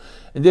grow,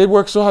 and they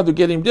worked so hard to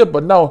get him there.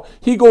 But now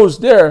he goes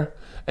there,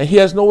 and he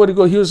has nowhere to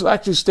go. He was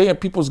actually staying at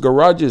people's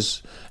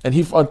garages, and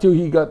until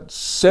he got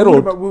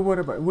settled. What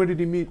about where did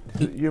he meet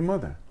your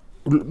mother?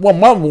 Well,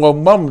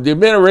 mom, they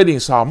met already in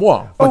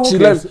Samoa, but he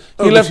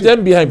left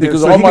them behind, because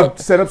so he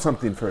set up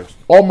something first.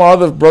 All my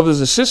other brothers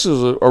and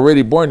sisters are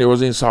already born. They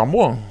was in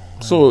Samoa,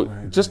 so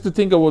just to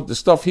think about the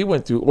stuff he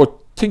went through, or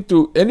think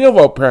to any of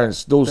our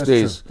parents those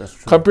days, that's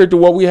true. Compared to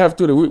what we have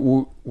today,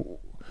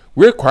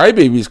 we're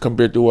crybabies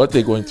compared to what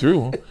they're going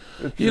through.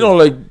 You know,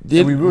 like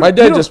my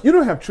dad you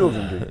don't have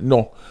children, do you?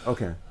 No.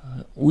 Okay.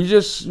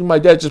 My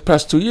dad just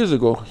passed 2 years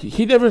ago.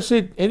 He never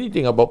said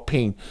anything about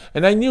pain.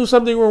 And I knew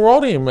something was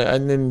wrong with him.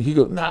 And then he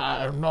goes,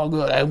 nah, I'm not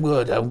good. I'm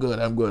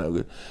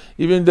good.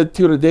 Even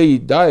till the day he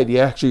died, he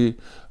actually,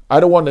 I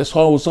don't want to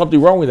solve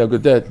something wrong with him.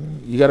 Because Dad,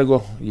 you gotta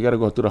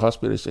go to the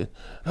hospital. He said,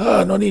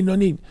 no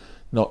need.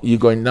 No, you're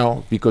going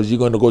now because you're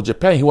going to go to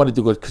Japan. He wanted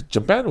to go to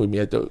Japan with me.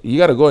 I thought, you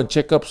got to go and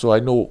check up so I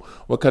know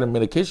what kind of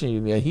medication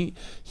you need. And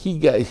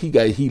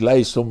he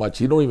lies so much.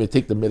 He don't even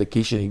take the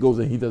medication. He goes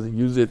and he doesn't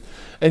use it.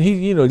 And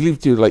he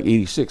lived to like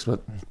 86.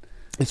 But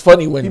it's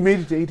funny when he made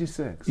it to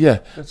 86. Yeah.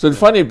 So it's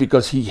funny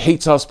because he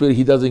hates hospital.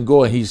 He doesn't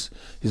go, and he's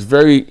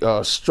very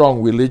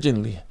strong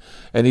religionally,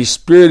 and his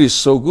spirit is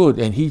so good,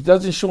 and he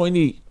doesn't show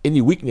any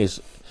weakness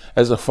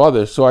as a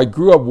father. So I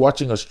grew up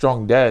watching a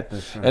strong dad,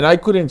 and I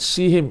couldn't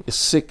see him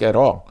sick at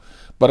all.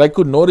 But I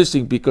could notice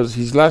him because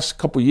his last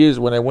couple of years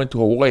when I went to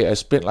Hawaii, I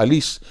spent at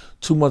least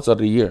 2 months of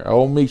the year. I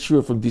will make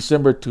sure from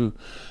December to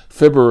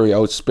February, I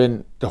would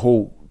spend the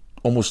whole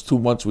almost 2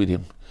 months with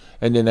him.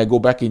 And then I go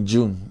back in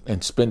June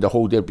and spend the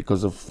whole day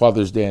because of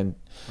Father's Day and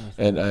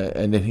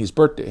then his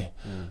birthday.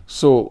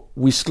 So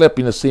we slept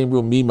in the same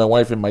room, me, my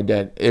wife, and my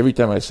dad. Every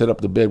time I set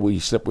up the bed, he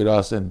slept with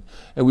us, and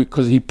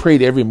because he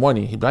prayed every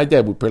morning. My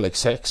dad would pray like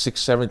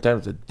 6-7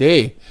 times a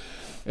day.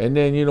 And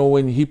then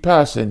when he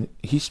passed, and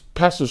he's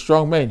passed a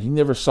strong man, he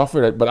never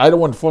suffered it. But I don't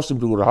want to force him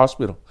to go to the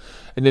hospital.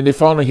 And then they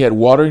found out he had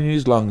water in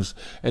his lungs,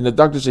 and the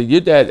doctor said,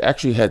 "Your dad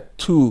actually had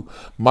 2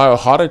 mild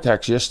heart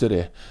attacks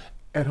yesterday."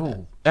 At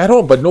home,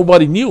 but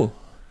nobody knew. Wow.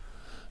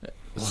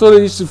 So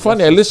it's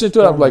funny. I listened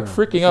to it. I'm like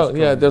freaking out.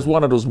 Yeah, there's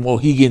one of those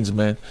Mohegans,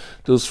 man.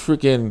 Those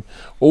freaking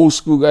old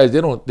school guys.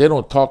 They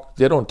don't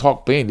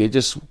talk pain. They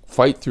just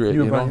fight through it.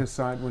 You were by his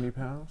side when he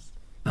passed?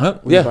 Huh?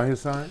 Were you by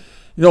his side?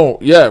 No,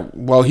 yeah.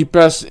 Well, he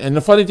passed. And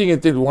the funny thing,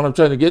 what I'm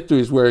trying to get to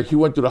is where he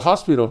went to the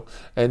hospital,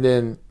 and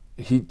then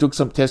he took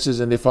some tests,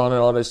 and they found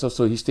out all that stuff.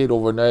 So he stayed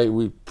overnight.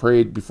 We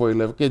prayed before he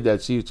left. Okay,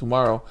 Dad, see you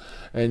tomorrow.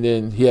 And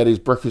then he had his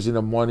breakfast in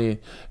the morning.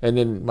 And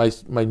then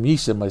my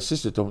niece and my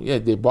sister told me,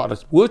 they brought a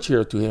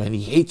wheelchair to him, and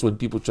he hates when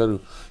people try to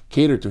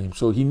cater to him.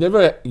 So he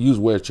never used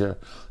wheelchair.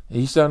 And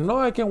he said, "No,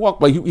 I can walk,"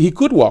 but he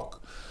could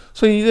walk.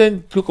 So he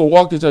then took a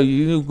walk. They said,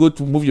 "You good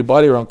to move your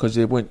body around," because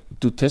they went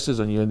do tests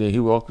on you. And then he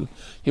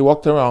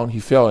walked around. He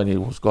fell, and he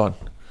was gone.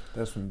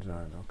 That's when he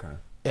died. Okay.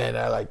 And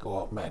I like,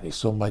 oh man, he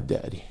saw my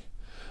daddy.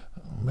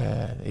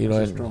 Man, He's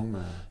a strong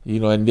man.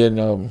 And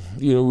then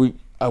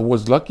I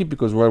was lucky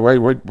because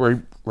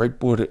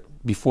right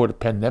before the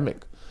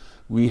pandemic,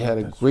 we had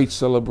a great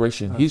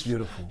celebration. That's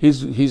beautiful.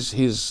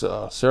 His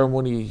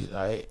ceremony.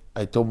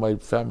 I told my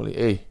family,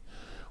 hey,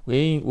 we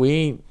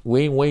ain't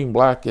wearing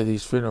black at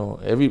his funeral.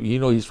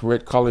 His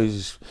red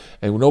colors,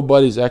 and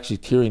nobody's actually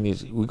tearing.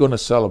 We're gonna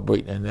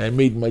celebrate. And I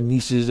made my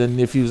nieces and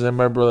nephews and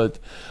my brother.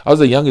 I was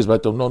the youngest, but I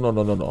told them,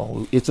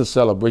 no. It's a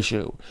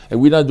celebration,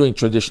 and we're not doing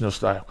traditional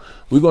style.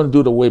 We're gonna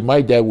do the way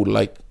my dad would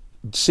like,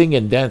 sing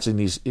and dance in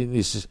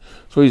his.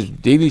 So his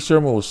daily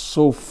sermon was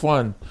so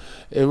fun.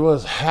 It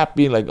was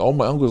happy. Like all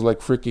my uncles like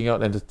freaking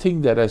out. And the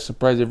thing that I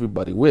surprised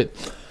everybody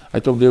with, I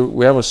told them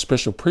we have a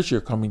special preacher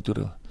coming to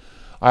the.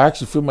 I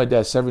actually filmed my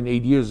dad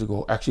 7-8 years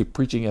ago, actually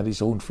preaching at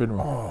his own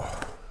funeral,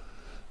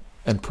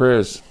 and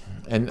prayers,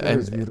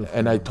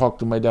 and I talked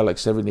to my dad like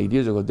 7-8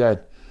 years ago.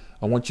 Dad,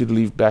 I want you to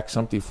leave back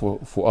something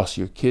for us,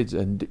 your kids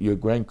and your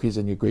grandkids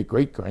and your great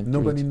grandkids.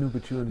 Nobody knew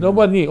but you and him.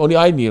 Nobody knew, only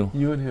I knew.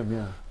 You and him,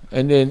 yeah.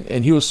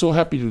 And he was so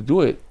happy to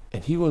do it,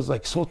 and he was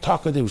like so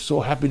talkative. He was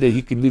so happy that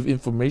he could leave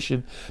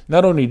information.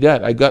 Not only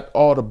that, I got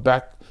all the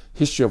back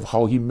history of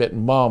how he met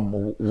Mom,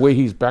 where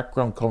his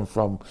background comes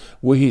from,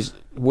 where his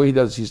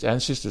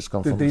ancestors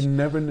come from. They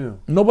never knew.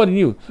 Nobody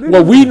knew.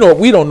 We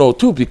don't know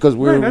too, because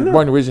we were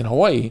born and raised in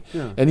Hawaii.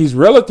 Yeah. And his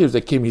relatives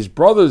that came, his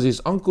brothers, his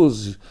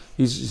uncles,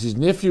 his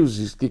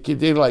nephews,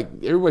 they like,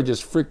 everybody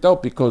just freaked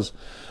out because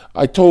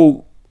I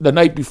told the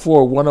night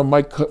before one of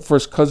my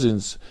first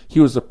cousins,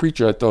 he was a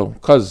preacher. I told him,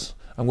 cuz,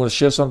 I'm going to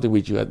share something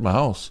with you at my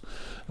house.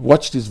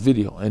 Watch this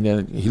video. And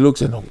then he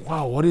looks and,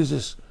 wow, what is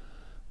this?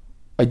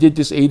 I did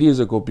this 8 years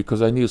ago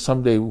because I knew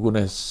someday we were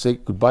going to say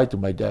goodbye to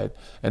my dad.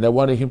 And I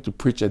wanted him to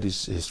preach at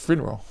his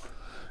funeral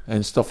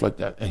and stuff like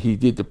that. And he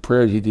did the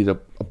prayer. He did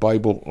a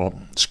Bible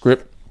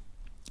script.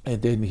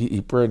 And then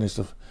he prayed and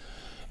stuff.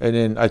 And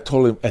then I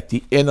told him at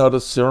the end of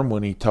the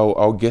ceremony,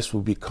 our guests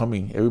will be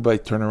coming. Everybody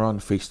turn around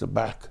and face the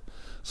back.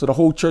 So the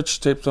whole church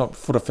steps up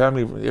for the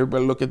family.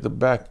 Everybody look at the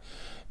back.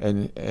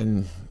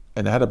 And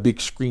I had a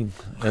big screen.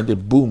 And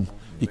then boom.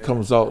 He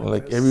comes out,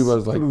 like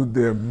everybody's like, blew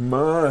their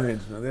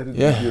minds. Now, that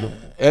is beautiful.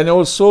 And it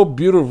was so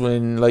beautiful,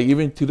 and like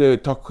even today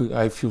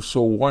I feel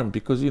so warm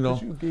because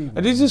and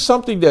this is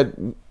something that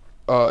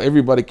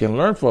everybody can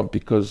learn from,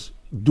 because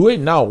do it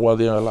now while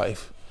they're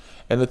alive.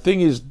 And the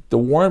thing is, the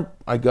warmth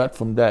I got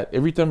from that,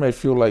 every time I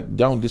feel like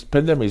down, this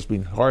pandemic has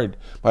been hard,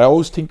 but I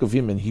always think of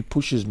him and he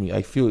pushes me.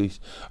 I feel his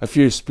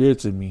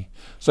spirits in me.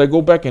 So I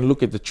go back and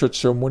look at the church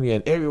ceremony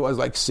and everyone's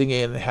like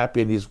singing and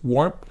happy, and his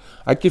warmth,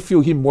 I can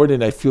feel him more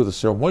than I feel the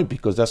ceremony,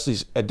 because that's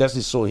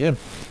so him.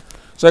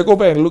 So I go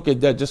back and look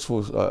at that just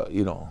for,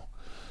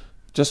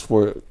 just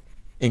for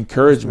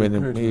encouragement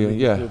and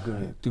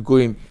to go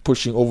in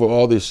pushing over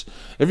all this.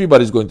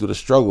 Everybody's going through the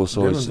struggle,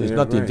 so it's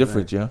nothing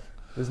different, yeah.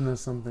 Isn't that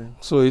something?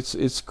 So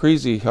it's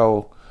crazy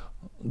how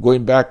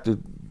going back to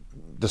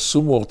the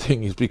sumo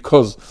thing is,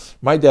 because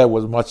my dad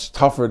was much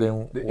tougher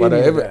than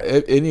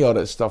any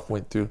other stuff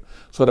went through.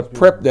 So the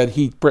prep that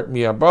he prepped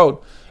me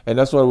about, and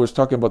that's what I was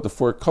talking about, the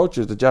four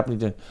cultures, the Japanese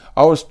thing.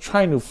 I was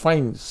trying to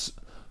find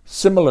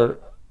similar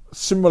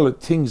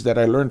things that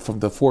I learned from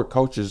the four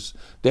cultures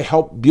that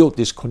help build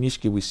this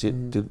Konishiki we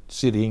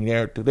sitting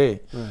there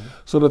today. Right.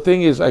 So the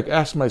thing is, I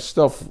asked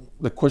myself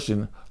the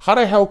question, how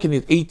the hell can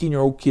an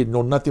 18-year-old kid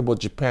know nothing about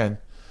Japan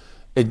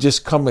and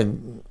just come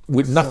in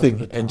with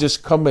nothing and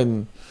just come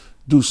and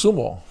do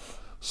sumo?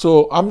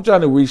 So I'm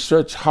trying to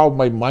research how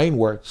my mind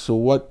works. So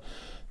what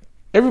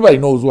everybody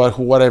knows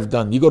what I've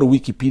done. You go to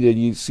Wikipedia,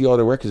 you see all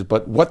the records,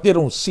 but what they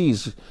don't see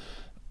is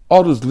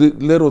all those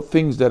little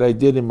things that I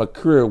did in my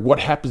career, what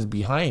happens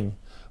behind,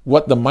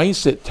 what the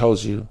mindset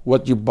tells you,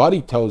 what your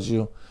body tells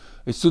you.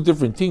 It's two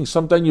different things.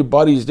 Sometimes your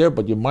body is there,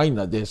 but your mind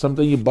not there.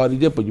 Sometimes your body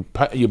there, but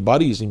your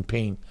body is in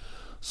pain.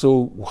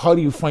 So how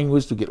do you find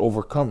ways to get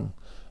overcome?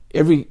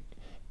 Every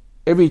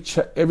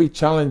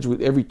challenge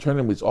with every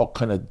tournament is all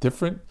kind of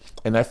different,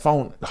 and I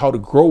found how to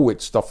grow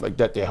with stuff like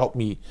that to help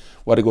me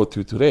what I go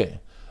through today.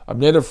 I'm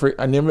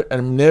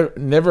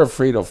never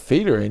afraid of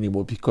failure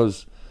anymore,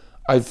 because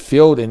I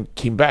failed and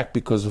came back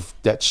because of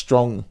that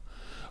strong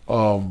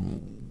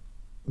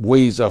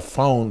ways I've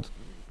found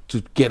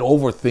to get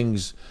over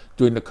things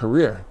during the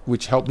career,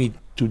 which helped me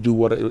to do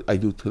what I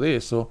do today.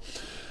 So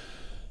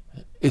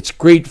it's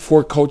great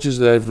four cultures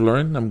that I've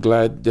learned. I'm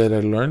glad that I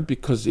learned,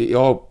 because it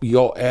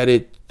all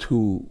added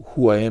to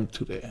who I am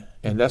today.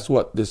 And that's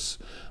what this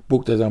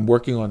book that I'm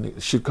working on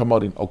should come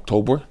out in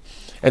October.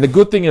 And the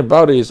good thing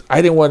about it is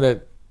I didn't want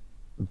to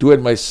do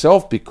it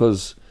myself,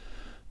 because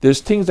there's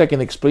things I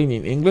can explain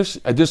in English.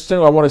 I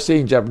want to say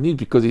in Japanese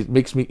because it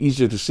makes me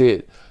easier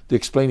to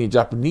explain in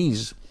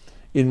Japanese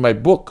in my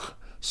book.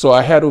 So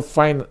I had to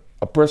find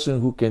a person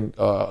who can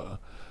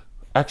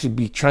actually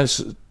be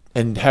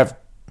and have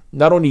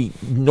not only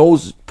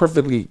knows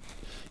perfectly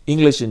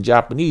English and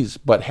Japanese,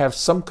 but have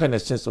some kind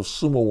of sense of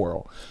sumo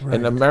world, right,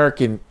 and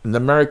American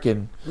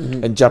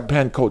and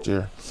Japan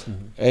culture,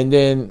 and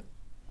then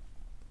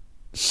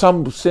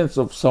some sense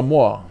of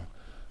Samoa.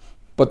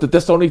 But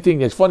that's the only thing.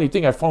 That's funny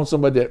thing. I found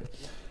somebody that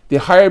they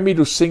hired me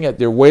to sing at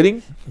their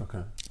wedding,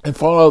 and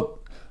found out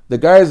the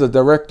guy is a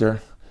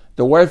director.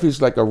 the wife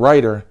is like a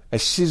writer,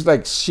 and she's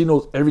like, she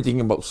knows everything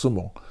about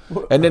sumo.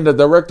 And then the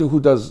director who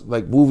does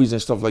like movies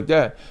and stuff like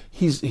that,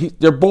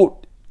 they're both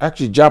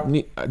actually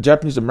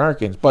Japanese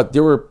Americans, but they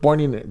were born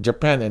in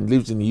Japan and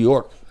lives in New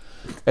York.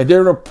 And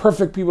they're the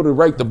perfect people to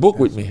write the book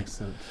with me.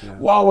 Yeah.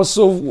 Wow, I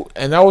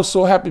was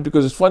so happy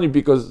because it's funny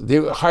because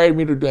they hired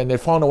me to do it and they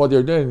found out what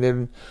they're doing. And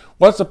then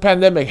once the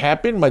pandemic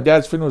happened, my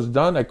dad's film was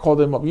done. I called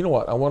them up. You know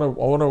what? I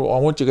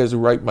want you guys to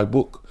write my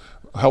book.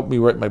 Help me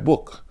write my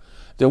book.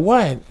 They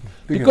why?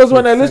 Because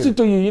when I listen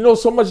to you, you know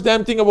so much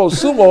damn thing about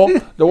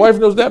sumo. The wife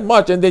knows that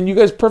much, and then you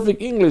guys perfect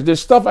English.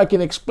 There's stuff I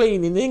can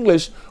explain in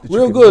English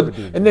real good,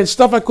 and then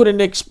stuff I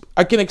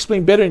can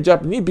explain better in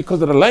Japanese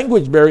because of the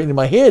language barrier in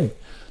my head.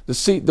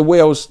 The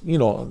way I was,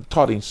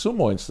 taught in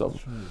sumo and stuff.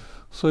 Right.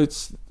 So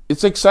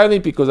it's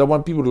exciting because I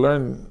want people to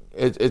learn.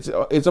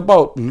 It's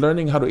about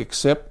learning how to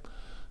accept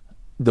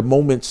the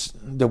moments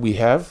that we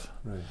have.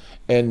 Right.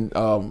 And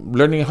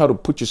learning how to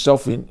put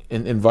yourself in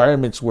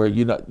environments where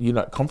you're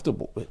not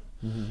comfortable with.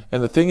 Mm-hmm.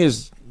 And the thing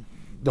is,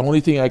 the only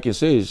thing I can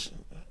say is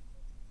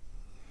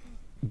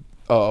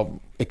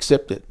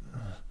accept it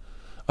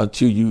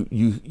until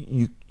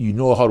you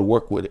know how to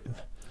work with it.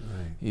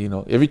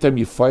 Right. Every time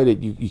you fight it,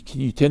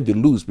 you tend to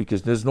lose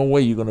because there's no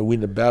way you're going to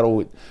win the battle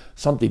with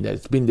something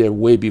that's been there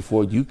way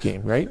before you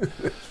came, right?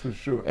 That's for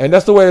sure. And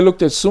that's the way I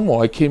looked at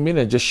sumo. I came in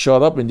and just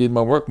shut up and did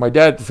my work. My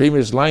dad's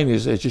famous line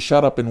is, just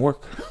shut up and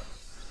work.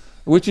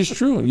 Which is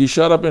true. You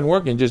shut up and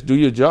work and just do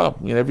your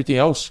job. Everything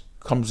else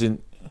falls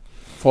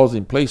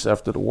in place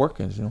after the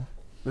work ends.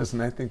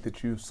 Listen, I think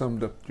that you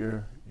summed up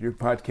your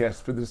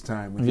podcast for this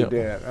time with your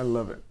dad. I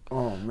love it.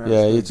 Oh man.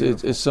 Yeah,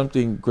 it's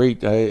something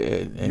great.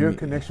 Your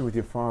connection with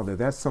your father,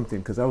 that's something,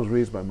 because I was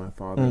raised by my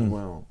father as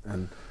well,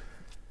 and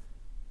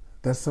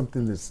that's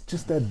something that's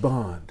just that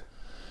bond.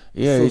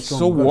 Yeah, it's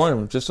so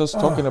warm. Just us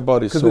talking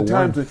about it. So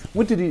warm.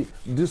 What did he?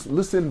 Just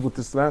listen with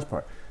this last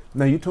part.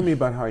 Now, you told me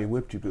about how he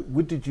whipped you, but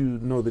what did you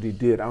know that he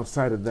did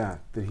outside of that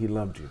he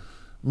loved you?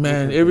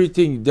 Man,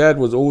 everything. Dad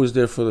was always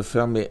there for the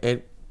family.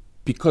 And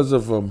because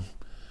of,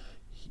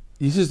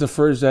 this is the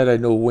first dad I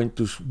know went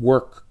to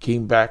work,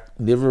 came back,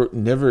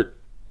 never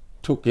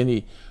took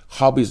any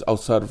hobbies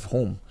outside of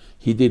home.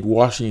 He did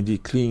washing, he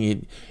did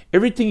cleaning.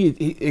 Everything,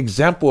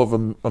 example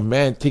of a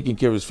man taking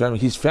care of his family.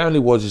 His family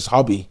was his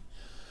hobby.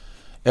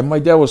 And my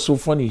dad was so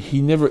funny.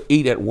 He never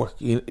ate at work.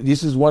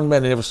 This is one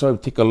man I never saw him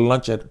take a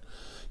lunch at.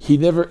 He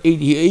never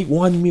ate. He ate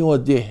one meal a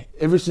day.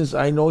 Ever since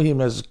I know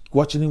him, as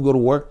watching him go to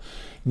work,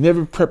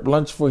 never prepped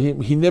lunch for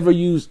him. He never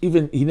used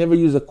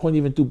a coin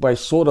even to buy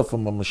soda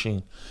from a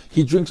machine.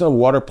 He drinks out of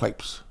water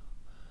pipes.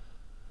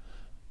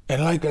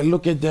 And I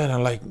look at that and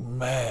I'm like,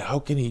 man, how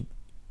can he,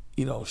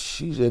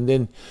 and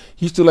then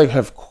he used to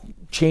have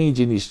change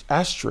in his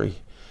ashtray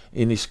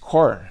in his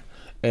car.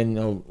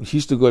 And he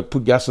used to go and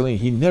put gasoline.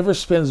 He never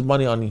spends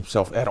money on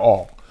himself at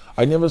all.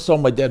 I never saw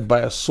my dad buy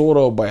a soda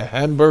or buy a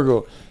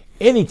hamburger,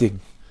 anything.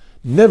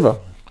 Never.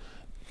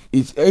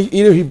 It's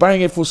either he buying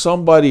it for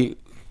somebody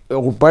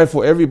or buy it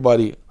for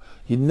everybody.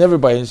 He never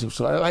buy anything.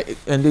 So I like it.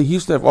 And then he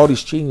used to have all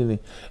this change in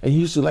it. And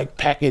he used to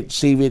pack it,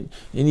 save it.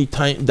 Any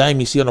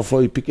dime you see on the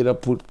floor, he pick it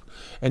up, put.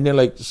 And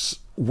then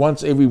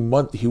once every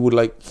month, he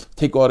would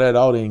take all that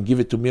out and give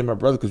it to me and my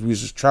brother because we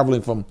was just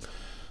traveling from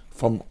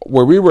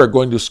where we were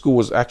going to school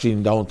was actually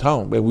in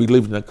downtown, but we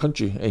lived in the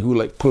country. And he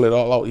would pull it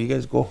all out. You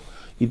guys go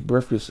eat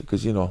breakfast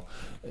because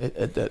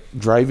at that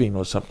driving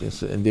or something,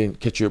 and then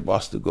catch your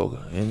bus to go.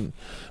 And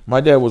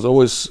my dad was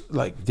always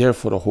there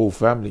for the whole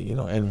family,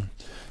 and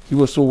he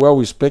was so well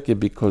respected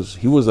because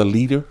he was a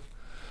leader,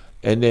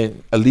 and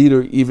then a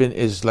leader even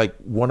is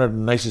one of the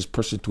nicest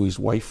person to his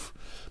wife.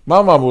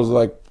 My mom was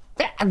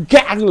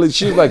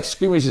she was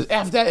screaming, she's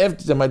F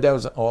that, and my dad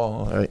was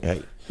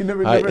hey. You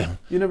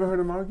never heard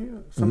him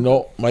argue?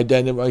 No, my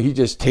dad never. He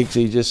just takes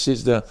it. He just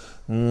sits there,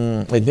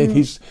 and then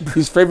his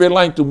favorite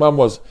line to mom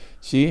was,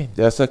 "See,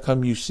 that's how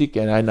come you sick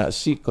and I not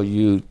sick, cause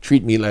you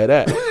treat me like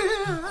that."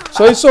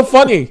 So it's so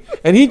funny,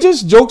 and he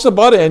just jokes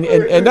about it,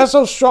 and that's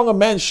how strong a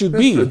man should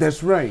be.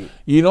 That's right.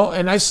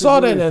 And I saw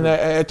that, and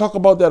I talk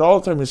about that all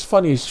the time. It's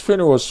funny. His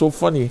funeral was so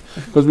funny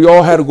because we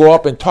all had to go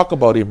up and talk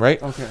about him,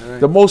 right? Okay. Right.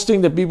 The most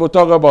thing that people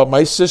talk about,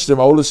 my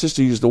older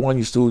sister, used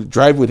to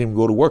drive with him,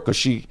 go to work because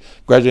she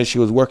graduated, she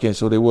was working,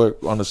 so they were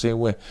on the same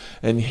way.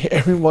 And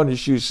every morning,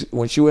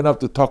 when she went up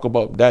to talk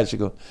about Dad, she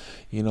goes,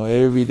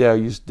 every day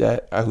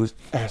I was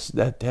asked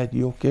Dad,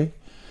 you okay?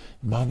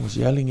 Mom was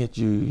yelling at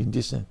you in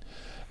this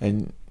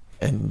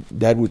and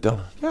Dad would tell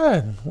her,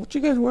 Dad, what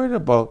you guys worried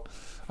about?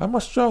 I'm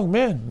a strong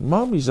man.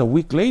 Mommy's a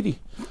weak lady.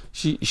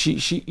 She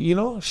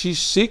she's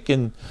sick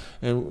and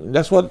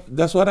that's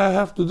what I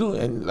have to do.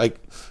 And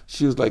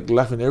she was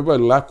laughing.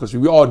 Everybody laughed because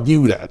we all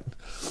knew that.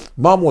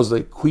 Mom was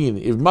the queen.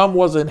 If Mom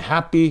wasn't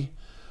happy,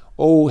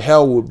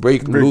 hell would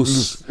break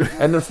loose.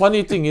 And the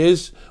funny thing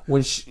is,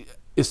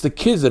 it's the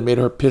kids that made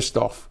her pissed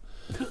off.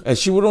 And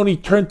she would only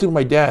turn to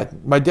my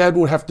dad. My dad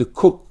would have to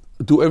cook,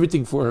 do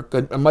everything for her,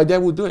 and my dad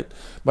would do it.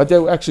 My dad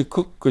would actually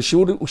cook because she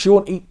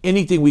won't eat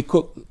anything we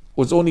cook. It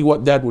was only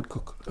what Dad would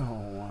cook. Oh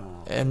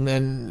wow!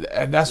 And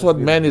that's what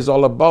man is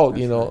all about,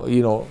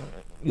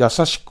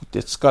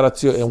 Yasashikute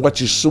Tsukara and what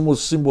your sumo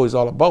symbol is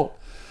all about.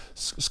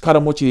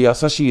 Skaramochi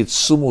Yasashi,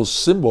 it's sumo's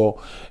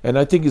symbol, and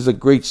I think it's a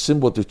great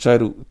symbol to try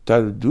to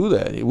do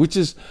that, which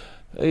is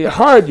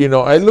hard, you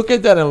know. I look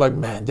at that and I'm like,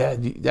 man,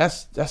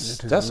 that's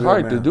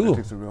hard to do. It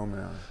takes a real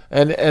man.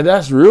 And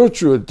that's real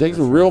true. It takes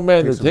a real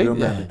man to take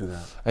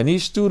that. And he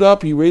stood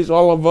up, he raised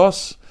all of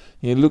us.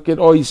 You look at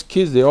all these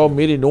kids, they all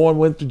made it, no one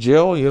went to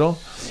jail, you know.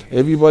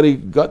 Everybody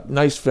got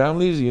nice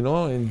families, you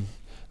know, and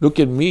look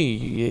at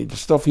me. The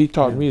stuff he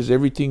taught me is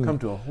everything. Come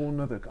to a whole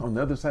nother, on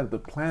the other side of the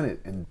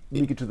planet and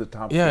make it to the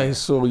top. Yeah, and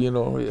so, you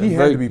know. He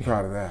had to be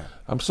proud of that.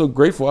 I'm so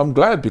grateful. I'm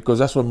glad because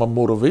that's what my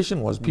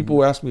motivation was.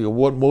 People ask me,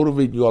 what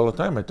motivates you all the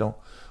time? I don't.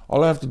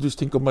 All I have to do is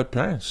think of my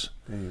parents.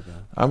 There you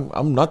go.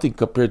 I'm nothing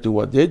compared to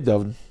what they've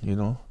done, you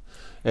know.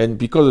 And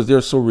because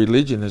they're so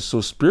religious and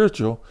so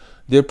spiritual,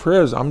 their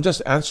prayers, I'm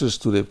just answers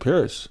to their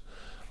prayers.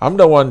 I'm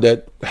the one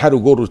that had to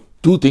go to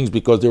do things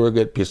because they were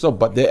getting pissed off,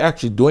 but they're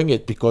actually doing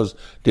it because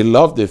they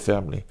love their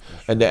family.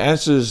 And the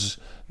answers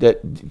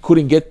that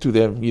couldn't get to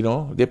them, you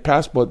know, they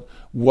passed, but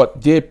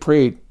what they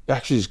prayed,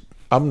 actually,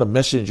 I'm the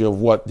messenger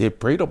of what they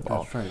prayed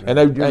about. That's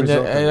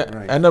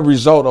right. And a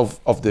result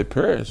of their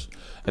prayers.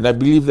 And I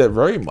believe that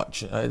very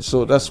much. And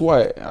so that's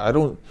why I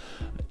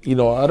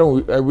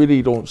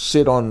really don't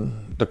sit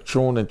on the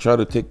throne and try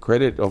to take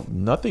credit of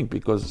nothing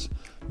because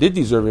they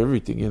deserve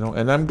everything, you know.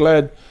 And I'm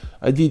glad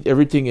I did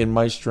everything in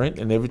my strength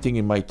and everything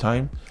in my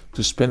time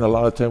to spend a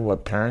lot of time with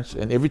my parents,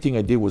 and everything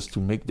I did was to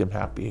make them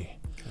happy,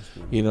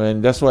 you know.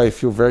 And that's why I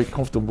feel very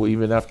comfortable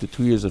even after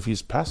 2 years of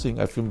his passing.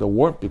 I feel the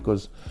warmth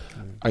because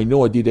I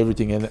know I did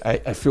everything, and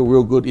I feel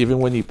real good even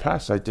when he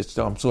passed.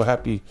 I'm so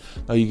happy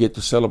now you get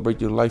to celebrate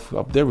your life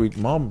up there with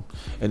mom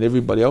and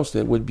everybody else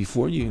that went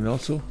before you, you know.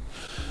 So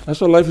that's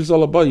what life is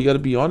all about. You got to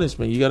be honest,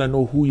 man. You got to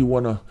know who you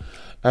want to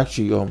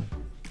actually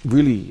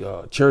really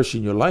cherish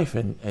in your life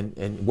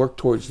and work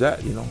towards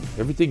that, you know.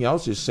 Everything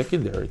else is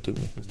secondary to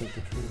me.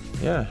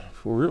 Yeah,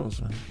 for real,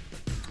 man.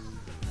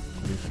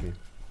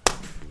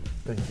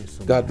 Thank you so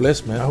much. God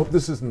bless, man. I hope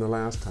this isn't the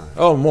last time.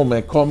 Oh, no,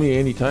 man. Call me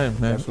anytime,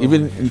 man.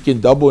 Even you can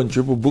double and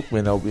triple book,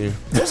 man. I'll be here.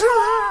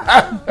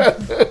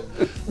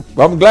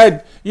 But I'm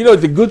glad. You know,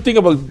 the good thing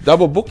about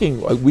double booking,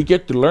 we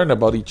get to learn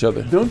about each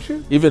other. Don't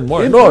you? Even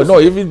more. No,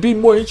 even be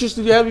more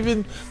interested. You have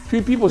even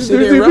 3 people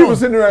sitting around. 3 people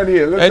sitting around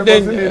here.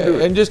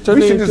 And just turn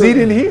we should just eat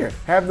in here.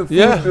 Have the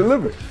food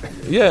delivered.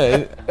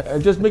 Yeah,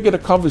 and just make it a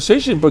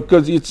conversation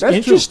because it's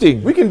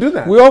interesting. True. We can do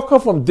that. We all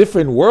come from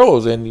different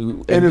worlds,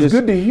 and it's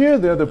good to hear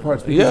the other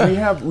parts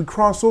because we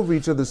cross over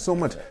each other so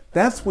much.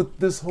 That's what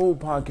this whole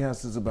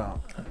podcast is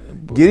about.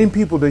 Getting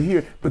people to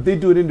hear, but they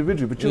do it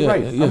individually. But you're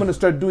right. I'm going to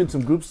start doing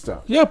some group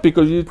stuff. Yeah,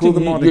 because you pull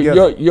them all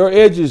together. Your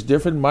edge is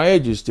different. My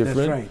edge is different.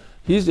 That's right.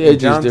 His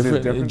edge is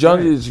different.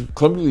 John is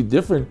completely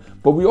different.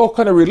 But we all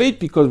kind of relate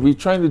because we're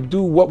trying to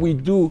do what we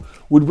do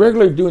would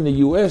regularly do in the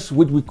U.S.,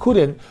 which we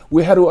couldn't.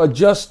 We had to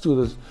adjust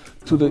to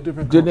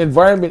the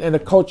environment and the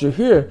culture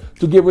here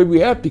to get where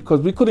we're at because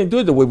we couldn't do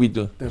it the way we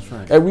do. That's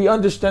right. And we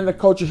understand the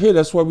culture here.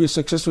 That's why we're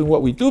successful in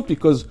what we do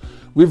because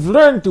we've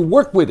learned to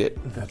work with it.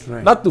 That's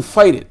right. Not to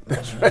fight it.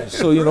 That's right.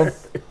 So, you know,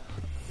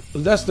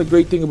 that's the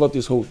great thing about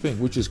this whole thing,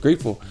 which is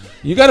grateful.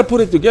 You got to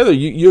put it together.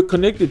 You're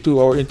connected to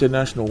our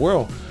international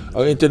world,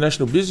 our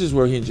international business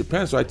world here in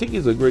Japan. So I think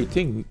it's a great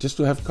thing just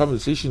to have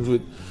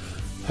conversations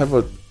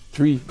have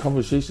 3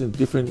 conversations,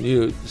 different,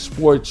 you know,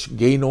 sports,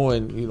 Geino,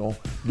 and, you know,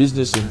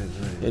 business,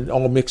 and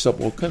all mix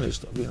up, all kind of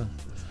stuff, you know.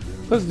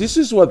 Because this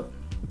is what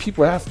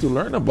people have to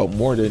learn about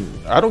more than,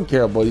 I don't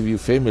care about if you're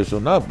famous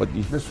or not, but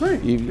that's right.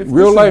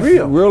 Real life.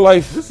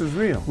 This is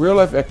real. Real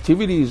life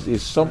activities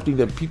is something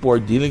that people are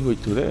dealing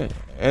with today.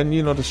 And,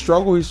 you know, the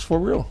struggle is for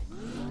real.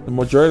 The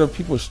majority of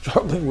people are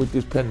struggling with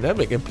this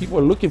pandemic, and people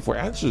are looking for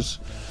answers.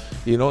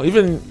 You know,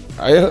 even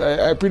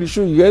I'm pretty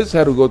sure you guys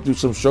had to go through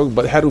some struggle,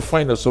 but had to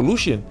find a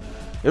solution.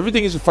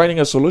 Everything is finding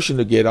a solution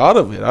to get out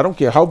of it. I don't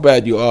care how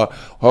bad you are,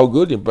 how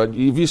good you are, but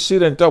if you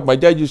sit and talk, my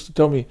dad used to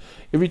tell me,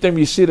 every time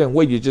you sit and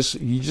wait, you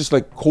just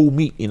like cold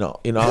meat in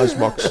an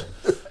icebox.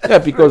 Yeah,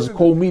 because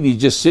cold meat, you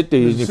just sit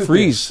there and you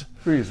freeze.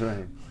 Freeze,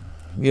 right.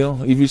 You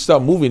know, if you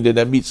stop moving, then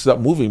that meat stop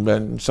moving,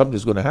 man.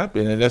 Something's going to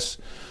happen, and that's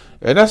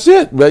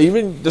it. But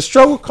even the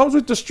struggle comes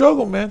with the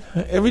struggle, man.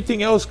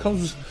 Everything else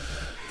comes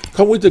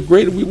with the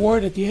great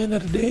reward at the end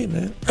of the day,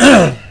 man.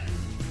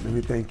 Let me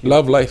thank you.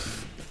 Love life.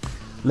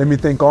 Let me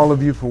thank all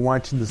of you for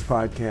watching this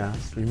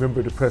podcast.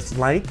 Remember to press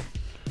like,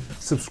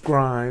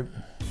 subscribe,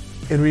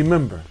 and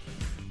remember,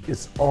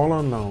 it's all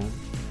unknown,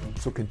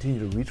 so continue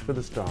to reach for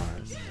the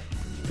stars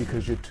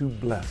because you're too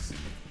blessed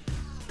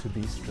to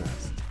be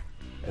stressed,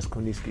 as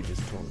Koniski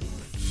just told me.